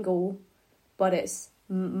bingo, but it's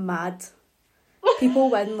mad. People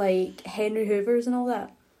win like Henry Hoovers and all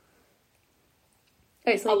that.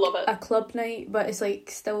 It's I love like it. a club night, but it's like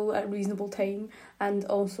still at a reasonable time, and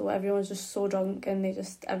also everyone's just so drunk and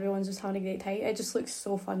everyone's just having a great time. It just looks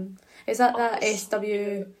so fun. It's at that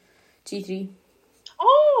SWG3.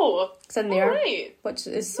 Oh, It's in there, right. which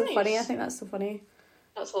is so Nice. funny. I think that's so funny.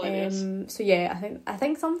 That's hilarious. So yeah, I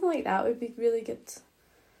think something like that would be really good.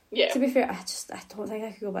 Yeah. To be fair, I don't think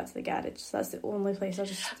I could go back to the garage. That's the only place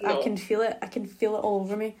No. I can feel it. I can feel it all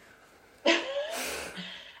over me.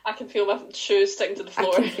 I can feel my shoes sticking to the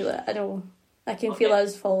floor. I can feel it. I know. I can feel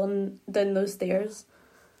us falling down those stairs.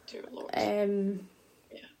 Dear Lord. Yeah.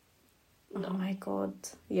 No. Oh my god.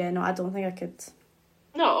 Yeah, no, I don't think I could.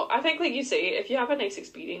 No, I think like you say, if you have a nice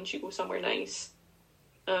experience, you go somewhere nice.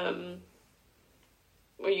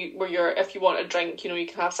 If you want a drink, you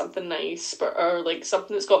can have something nice, or like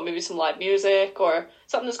something that's got maybe some live music, or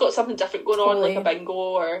something that's got something different going on, like a bingo,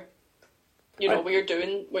 or where you're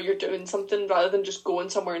doing something rather than just going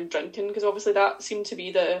somewhere and drinking, because obviously that seemed to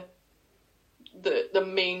be the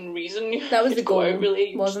main reason. That was the goal, out,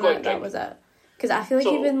 really. Wasn't it? That was it. Because I feel like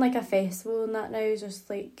even like a festival and that now is just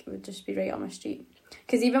like, it would just be right on my street.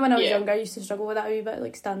 Because even when I was younger, I used to struggle with that a wee bit,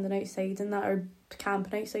 like standing outside and that, or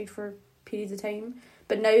camping outside for periods of time.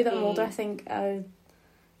 But now that I'm older, I think I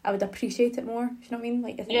would appreciate it more. You know what I mean?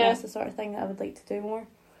 Like, I think that's the sort of thing that I would like to do more.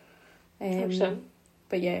 100%.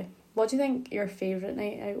 But yeah, what do you think your favourite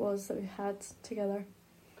night out was that we had together?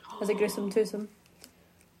 Was it gruesome twosome?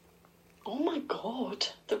 Oh my god,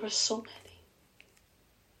 there were so many.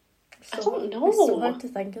 So, I don't know. It's so hard to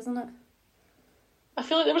think, isn't it? I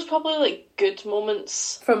feel like there was probably like good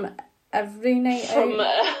moments from every night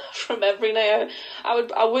out. From every night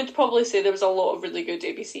out. I would probably say there was a lot of really good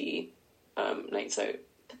ABC nights out,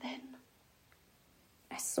 but then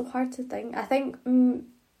it's so hard to think. I think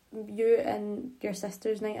you and your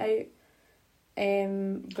sister's night out, where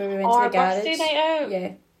we went to the garage. Birthday night out,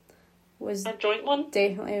 yeah, was a joint one.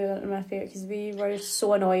 Definitely one of my favourite, because we were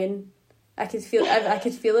so annoying. I could feel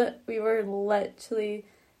it. We were literally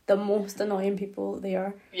the most annoying people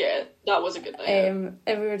there. Yeah, that was a good night. And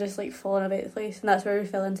we were just like falling about the place, and that's where we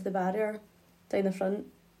fell into the barrier down the front,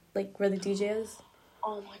 like where the DJ is.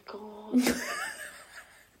 Oh my god.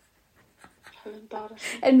 How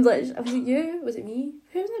embarrassing. And like, was it you? Was it me?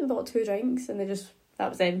 Who was it bought 2 drinks and that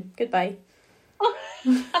was them. Goodbye.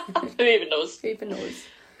 Who even knows? Who even knows?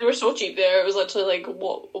 They were so cheap there. It was literally like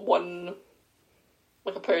one,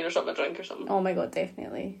 like £1 or something, a drink or something. Oh my god,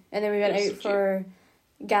 definitely. And then we went out for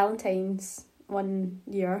Galentine's one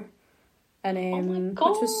year, and which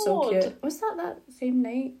was so cute. Was that same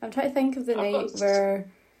night? I'm trying to think of the night where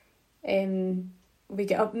we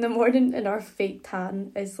get up in the morning and our fake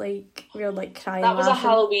tan is like, we were like crying. That was laughing. a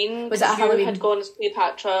Halloween. Was it a Halloween? You had gone as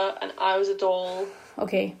Cleopatra and I was a doll.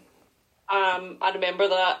 Okay. I remember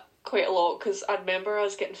that quite a lot, because I remember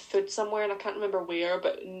us getting food somewhere and I can't remember where,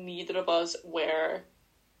 but neither of us were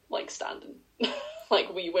like standing.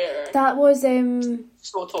 Like we were. That was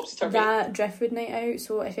so topsy-turvy. That Driftwood night out.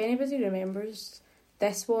 So if anybody remembers,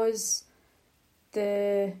 this was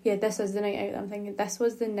the night out that I'm thinking. This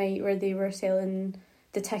was the night where they were selling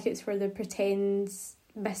the tickets for the pretend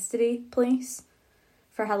mystery place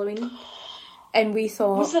for Halloween, and we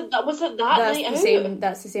thought was it that night out?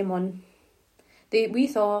 That's the same one. We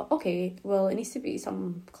thought, okay, well, it needs to be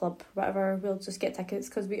some club, whatever. We'll just get tickets,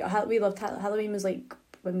 because we loved Halloween. Was like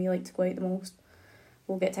when we like to go out the most.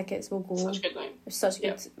 We'll get tickets. We'll go. Such a good night. It's such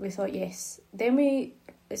good. We thought yes. Then it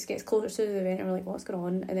gets closer to the event, and we're like, what's going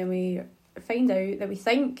on? And then we find out that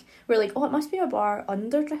we're like, oh, it must be a bar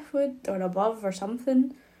under Driftwood or above or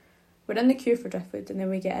something. We're in the queue for Driftwood, and then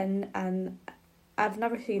we get in, and I've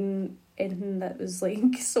never seen anything that was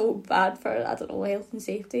like so bad for, I don't know, health and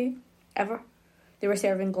safety ever. They were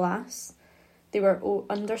serving glass. They were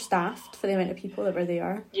understaffed for the amount of people that were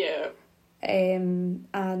there. Yeah. And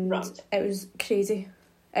Right. It was crazy.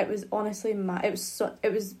 It was honestly mad.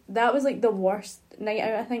 That was like the worst night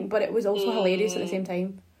out, I think, but it was also hilarious at the same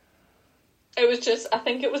time. It was just, I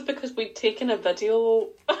think it was because we'd taken a video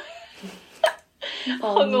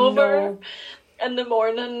hungover in the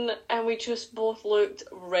morning, and we just both looked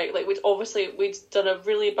like we'd done a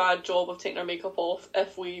really bad job of taking our makeup off,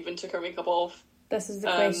 if we even took our makeup off. This is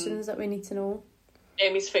the questions that we need to know.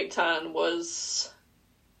 Amy's fake tan was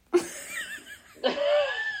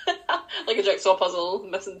like a jigsaw puzzle,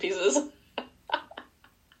 missing pieces. So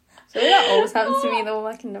that always happens to me though.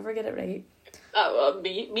 I can never get it right.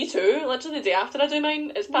 Me too. Literally the day after I do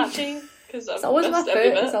mine, it's patchy, because it's always my foot.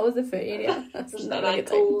 It's always the foot area. That's an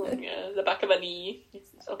ankle, the back of a knee.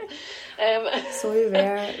 So we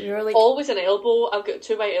were like always an elbow. I've got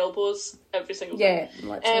 2 white elbows every single time. Yeah,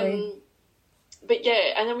 literally. But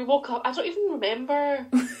yeah, and then we woke up. I don't even remember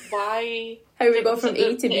why. How we got from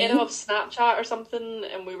A to the B. era of Snapchat or something,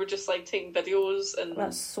 and we were just like taking videos, and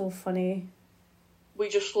That's so funny. we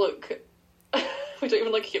just look. We don't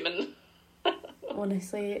even look human.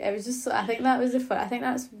 Honestly, it was just. I think that was the fun. I think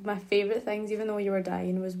that's my favourite things. Even though you were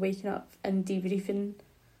dying, was waking up and debriefing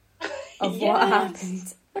of what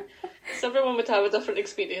happened. So everyone would have a different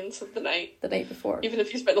experience of the night before, even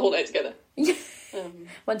if you spent the whole night together.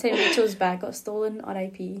 One time Rachel's bag got stolen,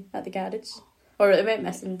 R.I.P. at the garage, or it went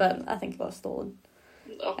missing, but I think it got stolen.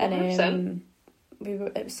 100%. And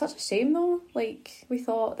it was such a shame though. Like, we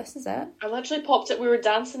thought, this is it. I literally popped it. We were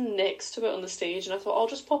dancing next to it on the stage, and I thought I'll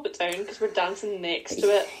just pop it down because we're dancing next to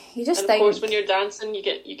it. You just and think, of course, when you're dancing, you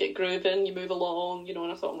get grooving, you move along, you know.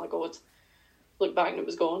 And I thought, oh my god, look back and it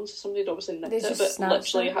was gone. So somebody had obviously nicked it, but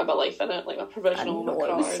literally had my life in it, like my provisional, my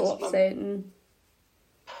cards. It was so upsetting.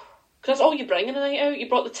 Because that's all you bring in a night out. You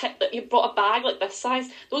brought you brought a bag like this size.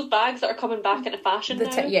 Those bags that are coming back into fashion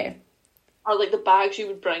now. Are like the bags you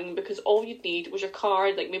would bring, because all you'd need was your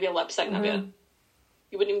card, like maybe a lipstick, and that'd be it.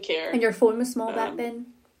 You wouldn't even care. And your phone was small back then.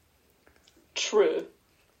 True.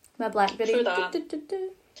 My BlackBerry. True that.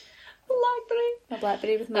 My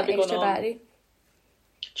BlackBerry with my extra battery.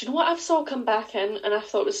 Do you know what I saw come back in, and I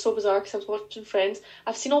thought it was so bizarre because I was watching Friends.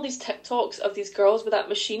 I've seen all these TikToks of these girls with that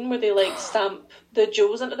machine where they like stamp the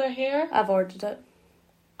jewels into their hair. I've ordered it.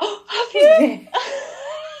 Oh, have you?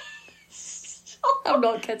 I'm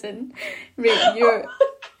not kidding. Right,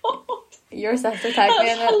 your sister tagged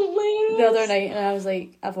me in it the other night, and I was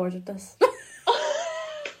like, I've ordered this.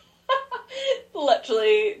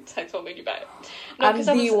 Literally, TikTok made you buy it. No, I'm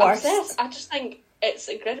the worst. Obsessed. I just think it's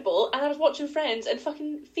incredible. And I was watching Friends, and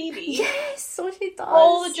fucking Phoebe. Yes, so she does.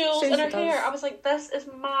 All the jewels in her hair. I was like, this is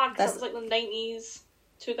mad. Because it was like the 90s,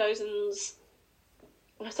 2000s.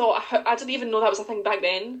 And I thought, I didn't even know that was a thing back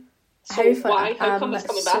then. So how come it's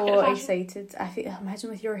coming back? I'm so excited. Imagine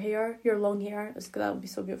with your hair, your long hair. That would be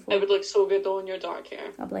so beautiful. It would look so good though in your dark hair.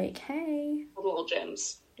 I'll be like, hey. All the little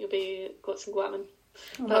gems. You'll be glitz and glamming.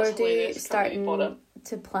 I'm already starting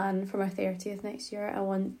to plan for my 30th next year. I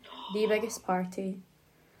want the biggest party.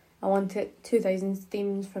 I want it 2000s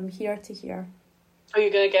themed from here to here. Are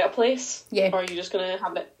you going to get a place? Yeah. Or are you just going to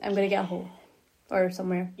have it? I'm going to get a hole. Or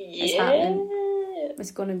somewhere. Yeah. It's happening. It's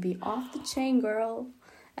going to be off the chain, girl.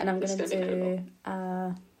 And I'm going to do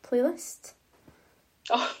a playlist.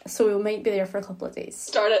 Oh. So we might be there for a couple of days.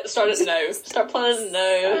 Start it now. Start planning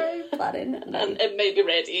now. Start planning now. And it may be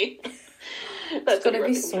ready. It's going to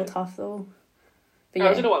be so tough though. But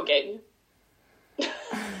I don't know what I'm getting.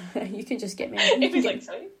 You can just get me. You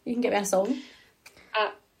can get me a song.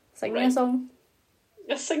 Sing me a song.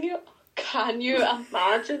 Sing you? Can you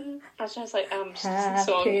imagine? I was just like, Happy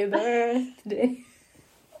song. birthday.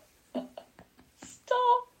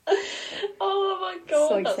 Stop. Oh my god,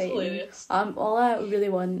 so that's exciting. hilarious. All I really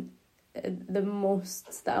want, the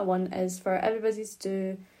most that I want, is for everybody to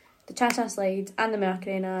do the Cha-Cha slide and the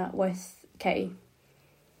Macarena with Kitty.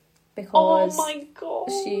 Because oh my god,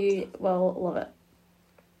 she will love it.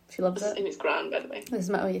 She loves it. Amy's gran, by the way. This is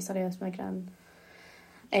that's my gran.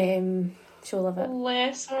 She'll love it.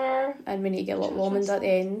 Bless her. And we need to get a lot of almonds at the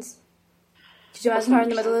end. Could you imagine her in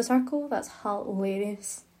the middle of the circle? That's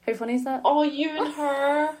hilarious. How funny is that? Oh, you and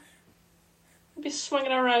her. I'll be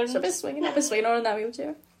swinging around. She'll be swinging. I'll be swinging on in that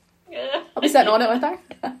wheelchair. Yeah. I'll be sitting on it with her.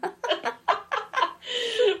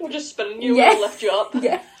 We're just spinning you. We'll lift you up.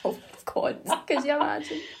 Yeah. Oh God. Could you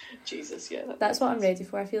imagine? Jesus, yeah. That's what I'm ready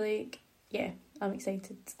for. I feel like, yeah, I'm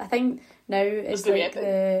excited. I think now is like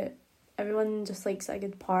everyone just likes a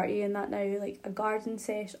good party and that now, like a garden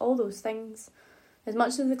sesh, all those things. As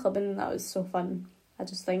much as the clubbing, that was so fun. I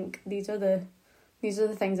just think these are the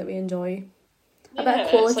things that we enjoy. Yeah, a bit of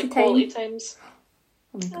quality, like quality times.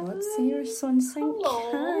 Oh my god, see, you're so in sync.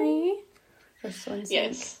 Hello. Hi. We're so in sync.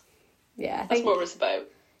 Yes. Yeah, I think that's what it's about.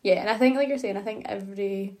 Yeah, and I think, like you're saying, I think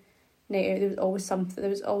every night out there was always something. There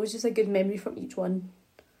was always just a good memory from each one.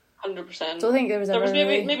 100%. Don't think there was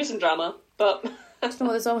maybe some drama, but I don't know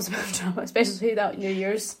what, there's always a bit of drama, especially that New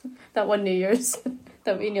Year's, that one New Year's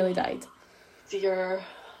that we nearly died. Dear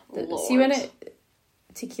Lord. See when it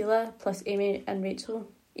tequila plus Amy and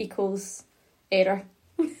Rachel equals error.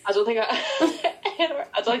 I don't think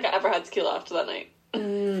I ever had tequila after that night.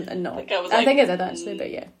 No, I think I did actually,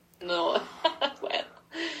 but yeah. No, well, oh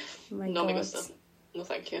my no, God. no,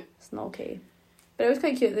 thank you. It's not okay. But it was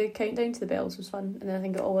quite cute. The countdown to the bells was fun, and then I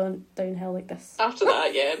think it all went downhill like this. After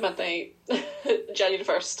that, yeah, midnight, January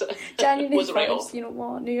 1st. January was 1st. right off. You know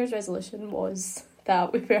what? New Year's resolution was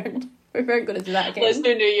that we weren't going to do that again. Let's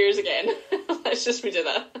do New Year's again. Let's just redo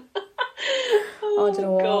that. Oh, do you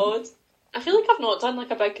know what? God. I feel like I've not done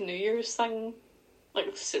like a big New Year's thing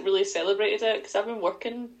like really celebrated it, because I've been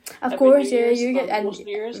working. Of course, New yeah, Year's, you get, and most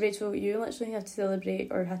New Year's. Rachel, you literally had to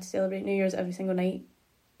celebrate New Year's every single night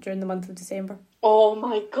during the month of December. Oh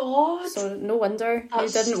my god! So no wonder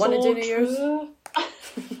That's you didn't want to do New Year's.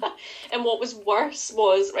 And what was worse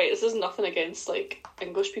was, right, this is nothing against like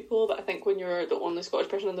English people, but I think when you're the only Scottish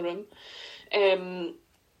person in the room,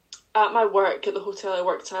 at my work, at the hotel I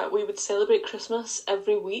worked at, we would celebrate Christmas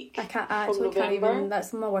every week. I can't even,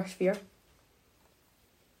 that's my worst fear.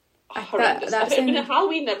 Horrendous. If it had been a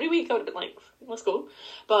Halloween every week, I would have been like, let's go.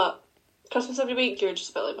 But Christmas every week, you're just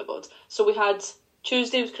a bit like, my god. So we had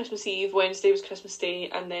Tuesday was Christmas Eve, Wednesday was Christmas Day,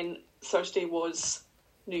 and then Thursday was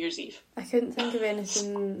New Year's Eve. I couldn't think of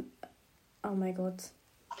anything. Oh my god.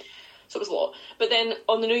 So it was a lot. But then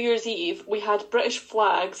on the New Year's Eve, we had British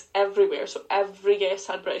flags everywhere. So every guest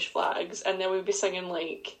had British flags, and then we'd be singing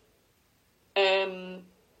like I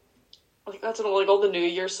don't know, like all the New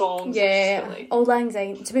Year songs. Yeah, like... Auld Lang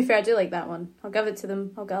Syne. To be fair, I do like that one. I'll give it to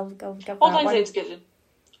them. I'll give that Auld Lang one. Syne's good.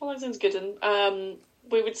 Auld Lang Syne's good.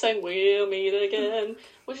 We would sing "We'll Meet Again,"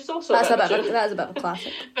 which is also that is a bit of a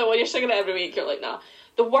classic. But when you're singing it every week, you're like, nah.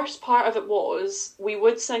 The worst part of it was we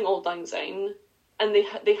would sing Auld Lang Syne, and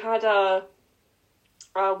they had a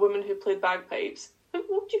woman who played bagpipes. What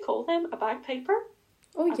would you call them? A bagpiper?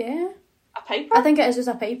 Oh yeah. A piper? I think it is just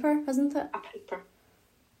a piper, isn't it? A piper.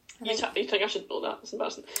 You think I should know that? It's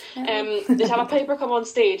embarrassing. Yeah. They'd have a piper come on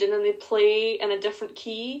stage, and then they'd play in a different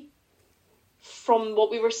key from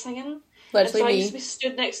what we were singing. Literally and so me. I used to be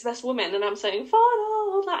stood next to this woman, and I'm singing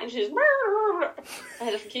 "Follow that," and she's I had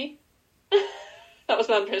a different key. That was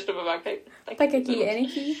my impression of a bagpipe. Pick a key, any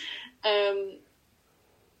key.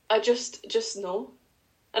 I just know.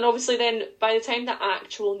 And obviously then, by the time the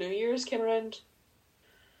actual New Year's came around,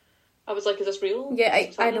 I was like, is this real? Yeah,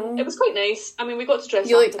 I know. It was quite nice. I mean, we got to dress up.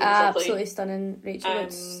 You looked and it was lovely. absolutely stunning. Rachel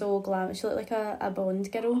looked so glam. She looked like a Bond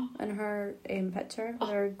girl in her picture with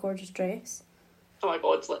her gorgeous dress. Oh my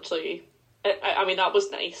god, literally. I mean, that was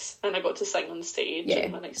nice. And I got to sing on the stage. Yeah,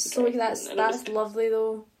 and nice so that's lovely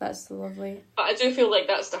though. That's lovely. But I do feel like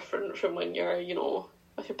that's different from when you're,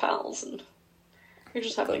 with your pals and you're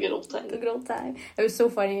just having a good old time. A good old time. It was so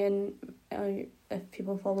funny, and if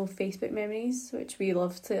people follow Facebook memories, which we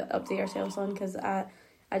love to update ourselves on, because I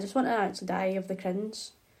just want to actually die of the cringe.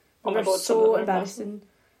 Oh my god, so embarrassing.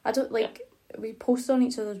 I don't like we post on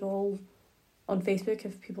each other's wall on Facebook.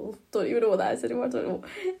 If people don't even know what that is anymore, I don't know.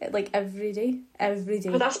 Like every day.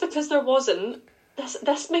 But that's because there wasn't.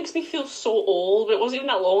 This makes me feel so old. It wasn't even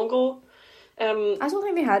that long ago. I don't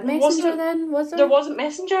think they had Messenger then, was there? There wasn't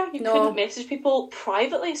Messenger. You couldn't message people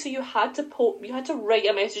privately, so you had to write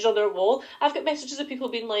a message on their wall. I've got messages of people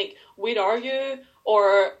being like, "Where are you?"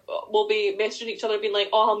 Or we'll be messaging each other being like,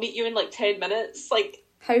 "Oh, I'll meet you in like 10 minutes." Like,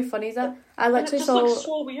 how funny is that? I literally saw. Looks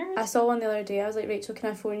so weird. I saw one the other day. I was like, "Rachel,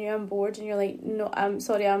 can I phone you? I'm bored." And you're like, "No, I'm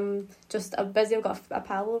sorry. I'm busy. I've got a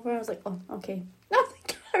pal over." I was like, "Oh, okay."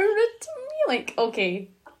 Nothing. How rude to me. Like, okay.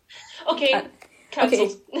 Okay.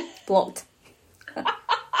 Cancelled. Okay. Blocked.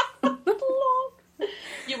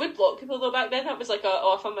 You would block people though back then. That was like,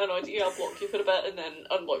 if I'm annoyed at you, I'll block you for a bit and then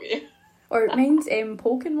unblock you. Or mine's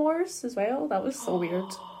Poking Wars as well. That was so weird.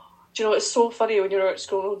 Do you know, it's so funny when you're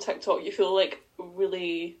scrolling on TikTok, you feel like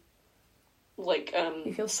really like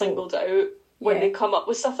you feel singled out when they come up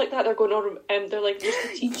with stuff like that. They're going on they're like, just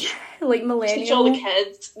to teach like millennial, teach all the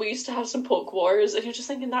kids we used to have some poke wars, and you're just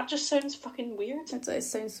thinking that just sounds fucking weird. It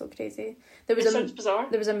sounds so crazy. Sounds bizarre.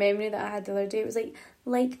 There was a memory that I had the other day. It was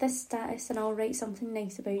like this status and I'll write something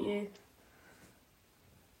nice about you.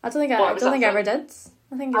 I don't think I ever did.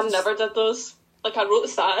 I think I never did those. Like, I wrote the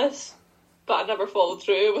status, but I never followed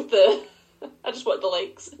through with the I just wanted the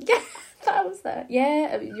likes. Yeah, that was that.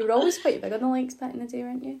 Yeah, you were always quite big on the likes back in the day,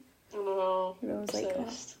 weren't you? I know. You were always like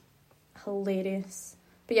that. Hilarious.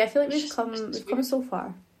 But yeah, I feel like we've come so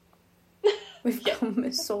far. We've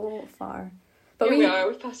come so far. But we are.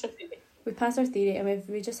 We've passed our theory. We passed our theory, and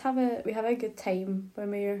we just have a good time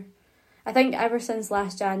when we're. I think ever since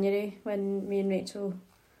last January, when me and Rachel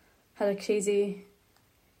had a crazy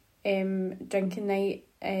drinking night,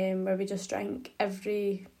 where we just drank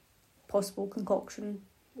every possible concoction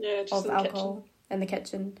of alcohol in the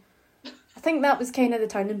kitchen. I think that was kind of the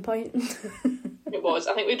turning point. It was.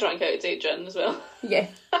 I think we drank out of date gin as well. Yeah.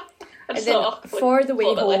 And then for the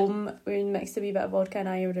way home, we mixed a wee bit of vodka and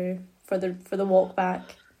Iru for the walk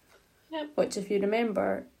back. Yep. Which, if you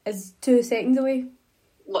remember, is 2 seconds away.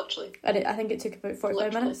 Literally. And I think it took about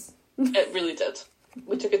 45 minutes. It really did.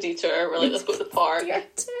 We took a detour. We're like, let's go to the park.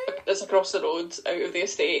 It's across the road out of the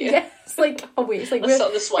estate. Yeah, it's like, oh wait, it's like where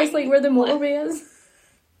the motorway is.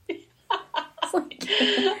 It's like,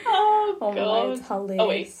 oh god. My God, hilarious. Oh,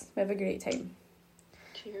 wait. We have a great time.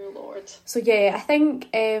 Dear Lord. So yeah, I think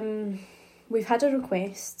we've had a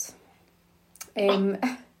request to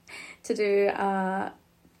do a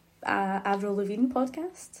Avril Lavigne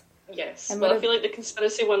podcast. Yes, and but I feel like the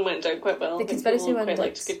conspiracy one went down quite well. The I think conspiracy people one quite did.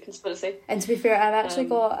 liked good conspiracy. And to be fair, I've actually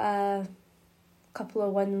got a couple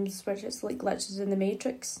of ones which it's like glitches in the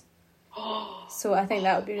Matrix. So I think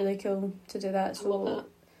that would be really cool to do that. So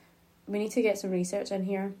we need to get some research in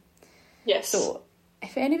here. Yes. So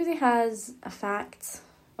if anybody has a fact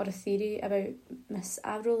or a theory about Miss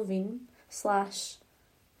Avril Lavigne /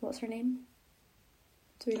 what's her name?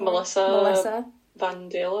 Melissa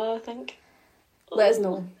Vandela, I think. Let us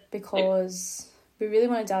know, because we really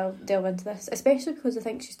want to delve into this, especially because I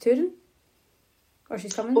think she's touring, or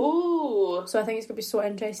she's coming. Oh! So I think it's going to be so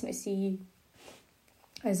interesting to see,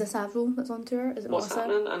 is this Avril that's on tour? Is it What's Melissa?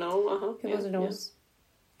 happening? I know, Who knows? Knows.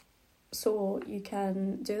 So you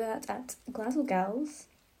can do that at @GlasgowGals_,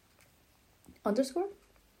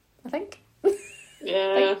 I think.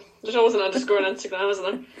 Yeah, there's always an underscore on Instagram, isn't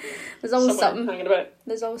there? There's always Somewhere something. hanging about.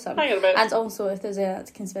 There's always something. Hanging about. And also, if there's a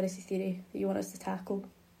conspiracy theory that you want us to tackle,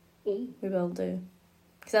 we will do.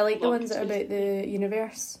 Because I like the ones that are about the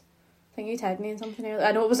universe. I think you tagged me in something earlier.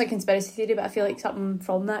 I know it wasn't a conspiracy theory, but I feel like something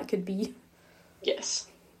from that could be. Yes,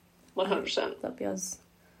 100%. That'd be us.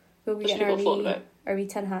 We'll be There's getting people our wee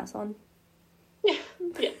tin hats on. Yeah.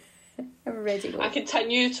 And we're ready to go. I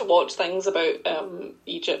continue to watch things about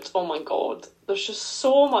Egypt. Oh my god, there's just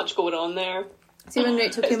so much going on there. See, when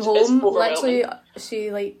Rachel came It's home, overwhelming. literally,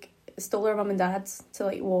 she stole her mum and dad's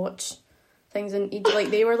to watch things in Egypt. Like,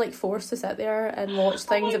 they were forced to sit there and watch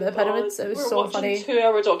things about the pyramids. It was We're so watching funny.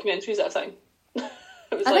 2-hour documentaries at a time. I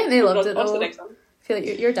think they loved it watch the though. next one. I feel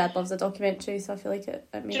like your dad loves a documentary, so I feel like it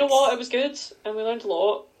makes... Do you know what? It was good, and we learned a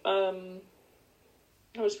lot.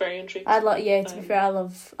 I was very intrigued. To be fair, I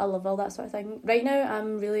love all that sort of thing. Right now,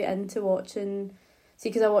 I'm really into watching... See,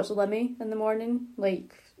 because I watch Limmy in the morning,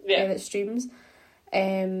 that streams.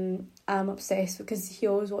 I'm obsessed because he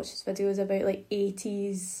always watches videos about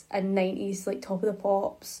 80s and 90s, Top of the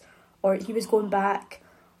Pops, or he was going back.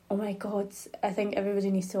 Oh my god, I think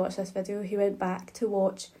everybody needs to watch this video. He went back to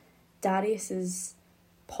watch Darius's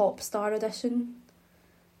pop star audition,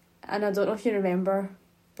 and I don't know if you remember,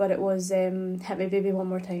 but it was Hit Me Baby One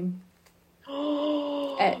More Time.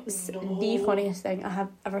 It's the funniest thing I have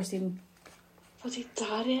ever seen. Bloody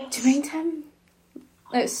Darius. Do you mind him?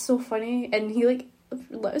 It's so funny, and he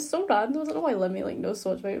it's so random. I don't know why Limmy knows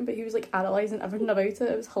so much about him, but he was analysing everything about it.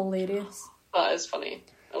 It was hilarious. That is funny.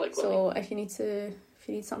 I like Limmy. So if you need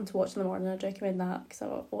something to watch in the morning, I'd recommend that, because I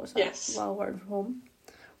watch that while working from home.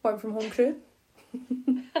 Working from home crew.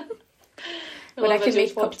 When I can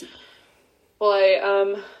make cup tea. Well,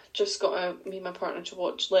 I just got me and my partner to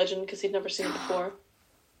watch Legend because he'd never seen it before.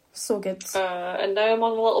 So good. And now I'm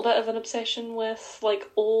on a little bit of an obsession with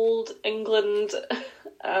old England,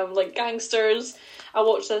 gangsters. I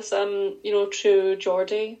watched this, True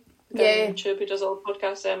Geordie. YouTube, who does all the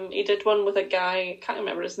podcasts. He did one with a guy, can't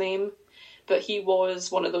remember his name, but he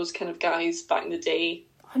was one of those kind of guys back in the day.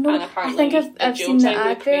 I know. And apparently I think I've seen the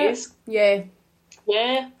advert. Yeah.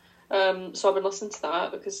 Yeah. So I've been listening to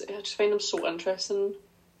that because I just find them so interesting.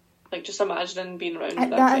 Just imagining being around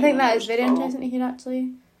that I think that is very interesting to hear,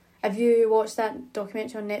 actually. Have you watched that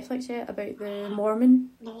documentary on Netflix yet about the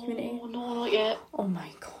Mormon community? No, not yet. Oh my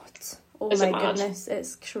god. Oh Is my it mad? goodness.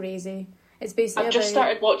 It's crazy. It's basically I've just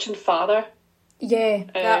started watching Father. Yeah.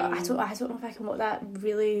 I don't know if I can watch that.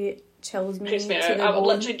 Really chills me. I've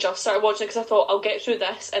literally just started watching it because I thought I'll get through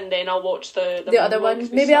this and then I'll watch the other one.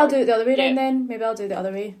 Maybe I'll do it the other way around then. Maybe I'll do it the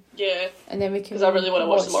other way. Yeah. And then we can... Because I really want to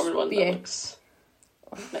watch the Mormon one. Yeah. That looks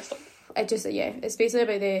messed up. It's basically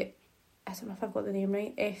about the... I don't know if I've got the name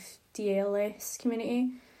right. FDLS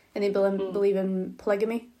community. And they believe in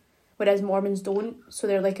polygamy. Whereas Mormons don't. So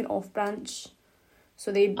they're an off-branch.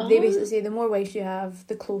 So they basically say the more wives you have,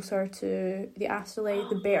 the closer to the afterlife,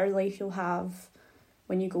 the better life you'll have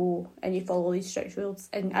when you go and you follow these strict rules.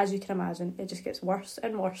 And as you can imagine, it just gets worse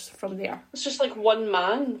and worse from there. It's just one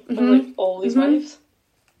man and all these wives.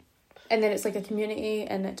 And then it's a community,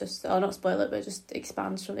 and it just... I'll not spoil it, but it just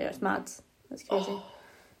expands from there. It's mad. It's crazy.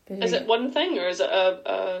 Is it one thing or is it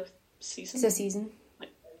a season? It's a season.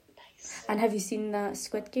 Nice. And have you seen that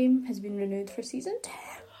Squid Game has been renewed for season 2?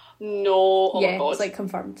 No. Oh my god. It's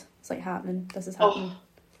confirmed. It's happening. This is happening.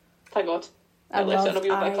 Thank God. I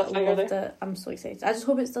loved it. I'm so excited. I just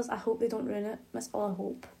hope it does. I hope they don't ruin it. That's all I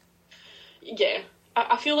hope. Yeah.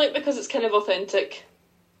 I feel because it's kind of authentic.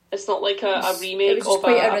 It's not a remake of a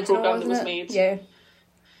programme that was made. Yeah.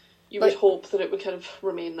 You would hope that it would kind of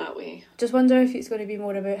remain that way. Just wonder if it's going to be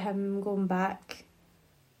more about him going back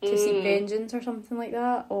to seek vengeance or something like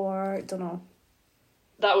that, or don't know.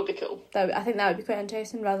 That would be cool. I think that would be quite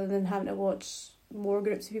interesting rather than having to watch more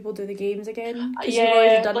groups of people do the games again. Because Yeah, you've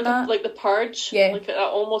already done like that. like the Purge. Yeah. Like it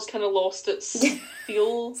almost kind of lost its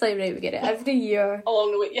feel It's like, right, we get it. Every year.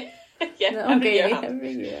 along the way. Yeah, yeah. No, every okay, year.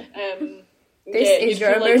 every year. This is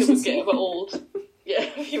your feel like it would emergency. get a bit old. Yeah,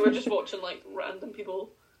 if you were just watching like random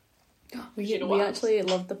people. We actually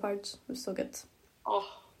loved The Purge. It was so good. Oh,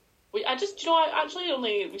 I actually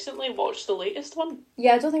only recently watched the latest one.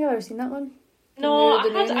 Yeah, I don't think I've ever seen that one. No, The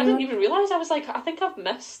new I didn't one? even realise. I was like, I think I've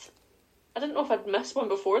missed. I didn't know if I'd missed one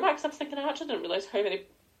before that because I was thinking I actually didn't realise how many.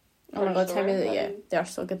 Oh my god, tell me there that, were. yeah. They are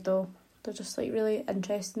so good though. They're just like really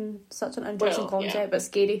interesting. Such an interesting Well, concept, yeah. but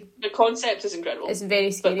scary. The concept is incredible. It's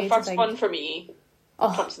very scary. But the to first think. one for me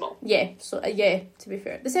Oh, trumps them all. yeah. So yeah, to be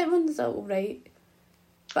fair, the second one's alright,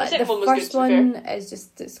 but the second one was first good, to be one is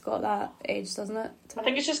just, it's got that edge, doesn't it? I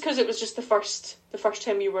think it's just because it was just the first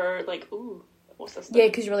time you were like, ooh, what's this? Yeah,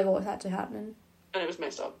 because you're like, what's actually happening? And it was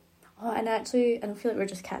messed up. Oh, and actually, I don't feel like we're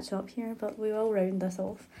just catching up here, but we will round this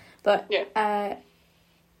off. But Yeah. I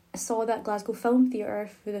saw that Glasgow Film Theatre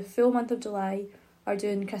for the full month of July are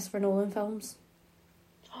doing Christopher Nolan films.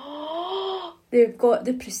 They've got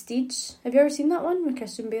The Prestige. Have you ever seen that one with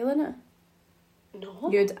Christian Bale in it? No.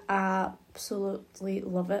 You'd absolutely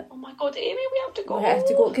love it. Oh my god, Amy, we have to go. We have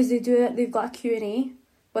to go because they've got a Q&A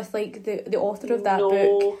with like the author of that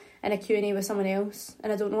book and a Q&A with someone else,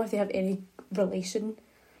 and I don't know if they have any relation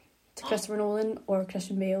to Christopher Nolan or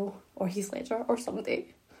Christian Bale or Heath Ledger or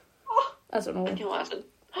somebody. I don't know. I can imagine.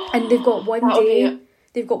 And they've got one That'll be day. it.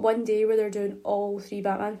 They've got one day where they're doing all 3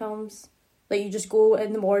 Batman films. Like, you just go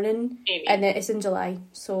in the morning, Amy. and then it's in July,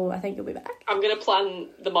 so I think you'll be back. I'm going to plan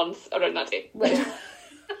the month around that day. Like,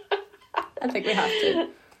 I think we have to.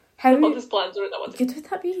 How What this plans around that one day. good would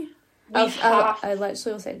that be? I literally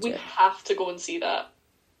will send We you it. have to go and see that.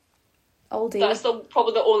 All day. That's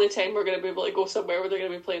probably the only time we're going to be able to go somewhere where they're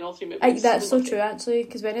going to be playing all 3 movies. That's so true, actually,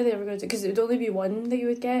 because when are they ever going to do... Because it would only be one that you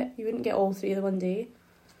would get. You wouldn't get all 3 in one day.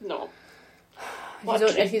 No.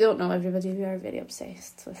 If you don't know everybody, we are very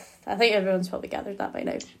obsessed with... I think everyone's probably gathered that by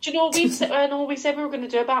now. Do you know, we said we were going to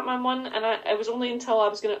do a Batman one, and it was only until I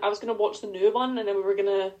was going to watch the new one, and then we were going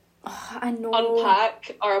to I know.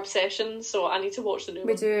 unpack our obsession, so I need to watch the new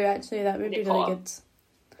We one. do, actually. That would be Get really caught good.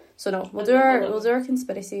 So no, we'll And do our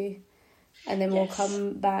conspiracy, and then we'll Yes.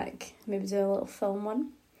 come back, maybe do a little film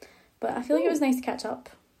one. But I feel like it was nice to catch up.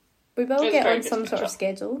 We will It was get very on good some to sort catch of up.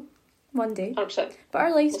 schedule one day. 100%. But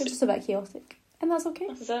our lives We'll are see. just a bit chaotic, and that's okay.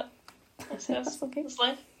 That's it. That's okay. That's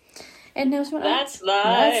life. And else you want to add? That's life.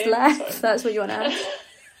 That's life. Sorry. That's what you want to add.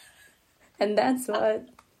 And that's what...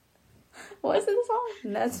 What is it, the song?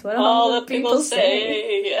 And that's what All the people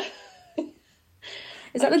say.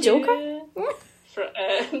 Is that the Thank Joker? you.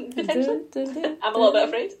 Potentially. I'm a little bit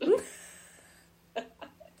afraid.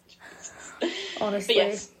 Honestly. But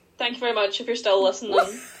yes, thank you very much if you're still listening.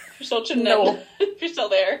 If you're still tuning No. in. If you're still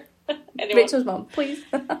there. Anyone. Rachel's mum, please.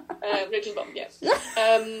 Rachel's mum, yeah.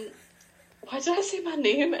 Why did I say my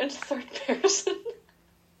name in third person?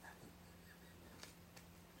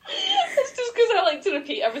 It's just because I like to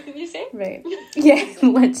repeat everything you say. Right. Yeah,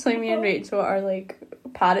 literally me and Rachel are like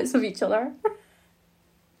parrots of each other.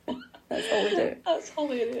 That's all we do. That's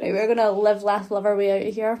hilarious. Right, we're gonna live, laugh, love our way out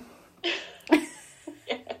of here.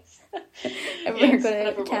 Yes. And we're Yes, gonna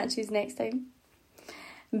everyone. catch you next time.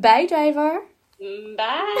 Bye, driver.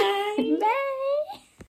 Bye. Bye.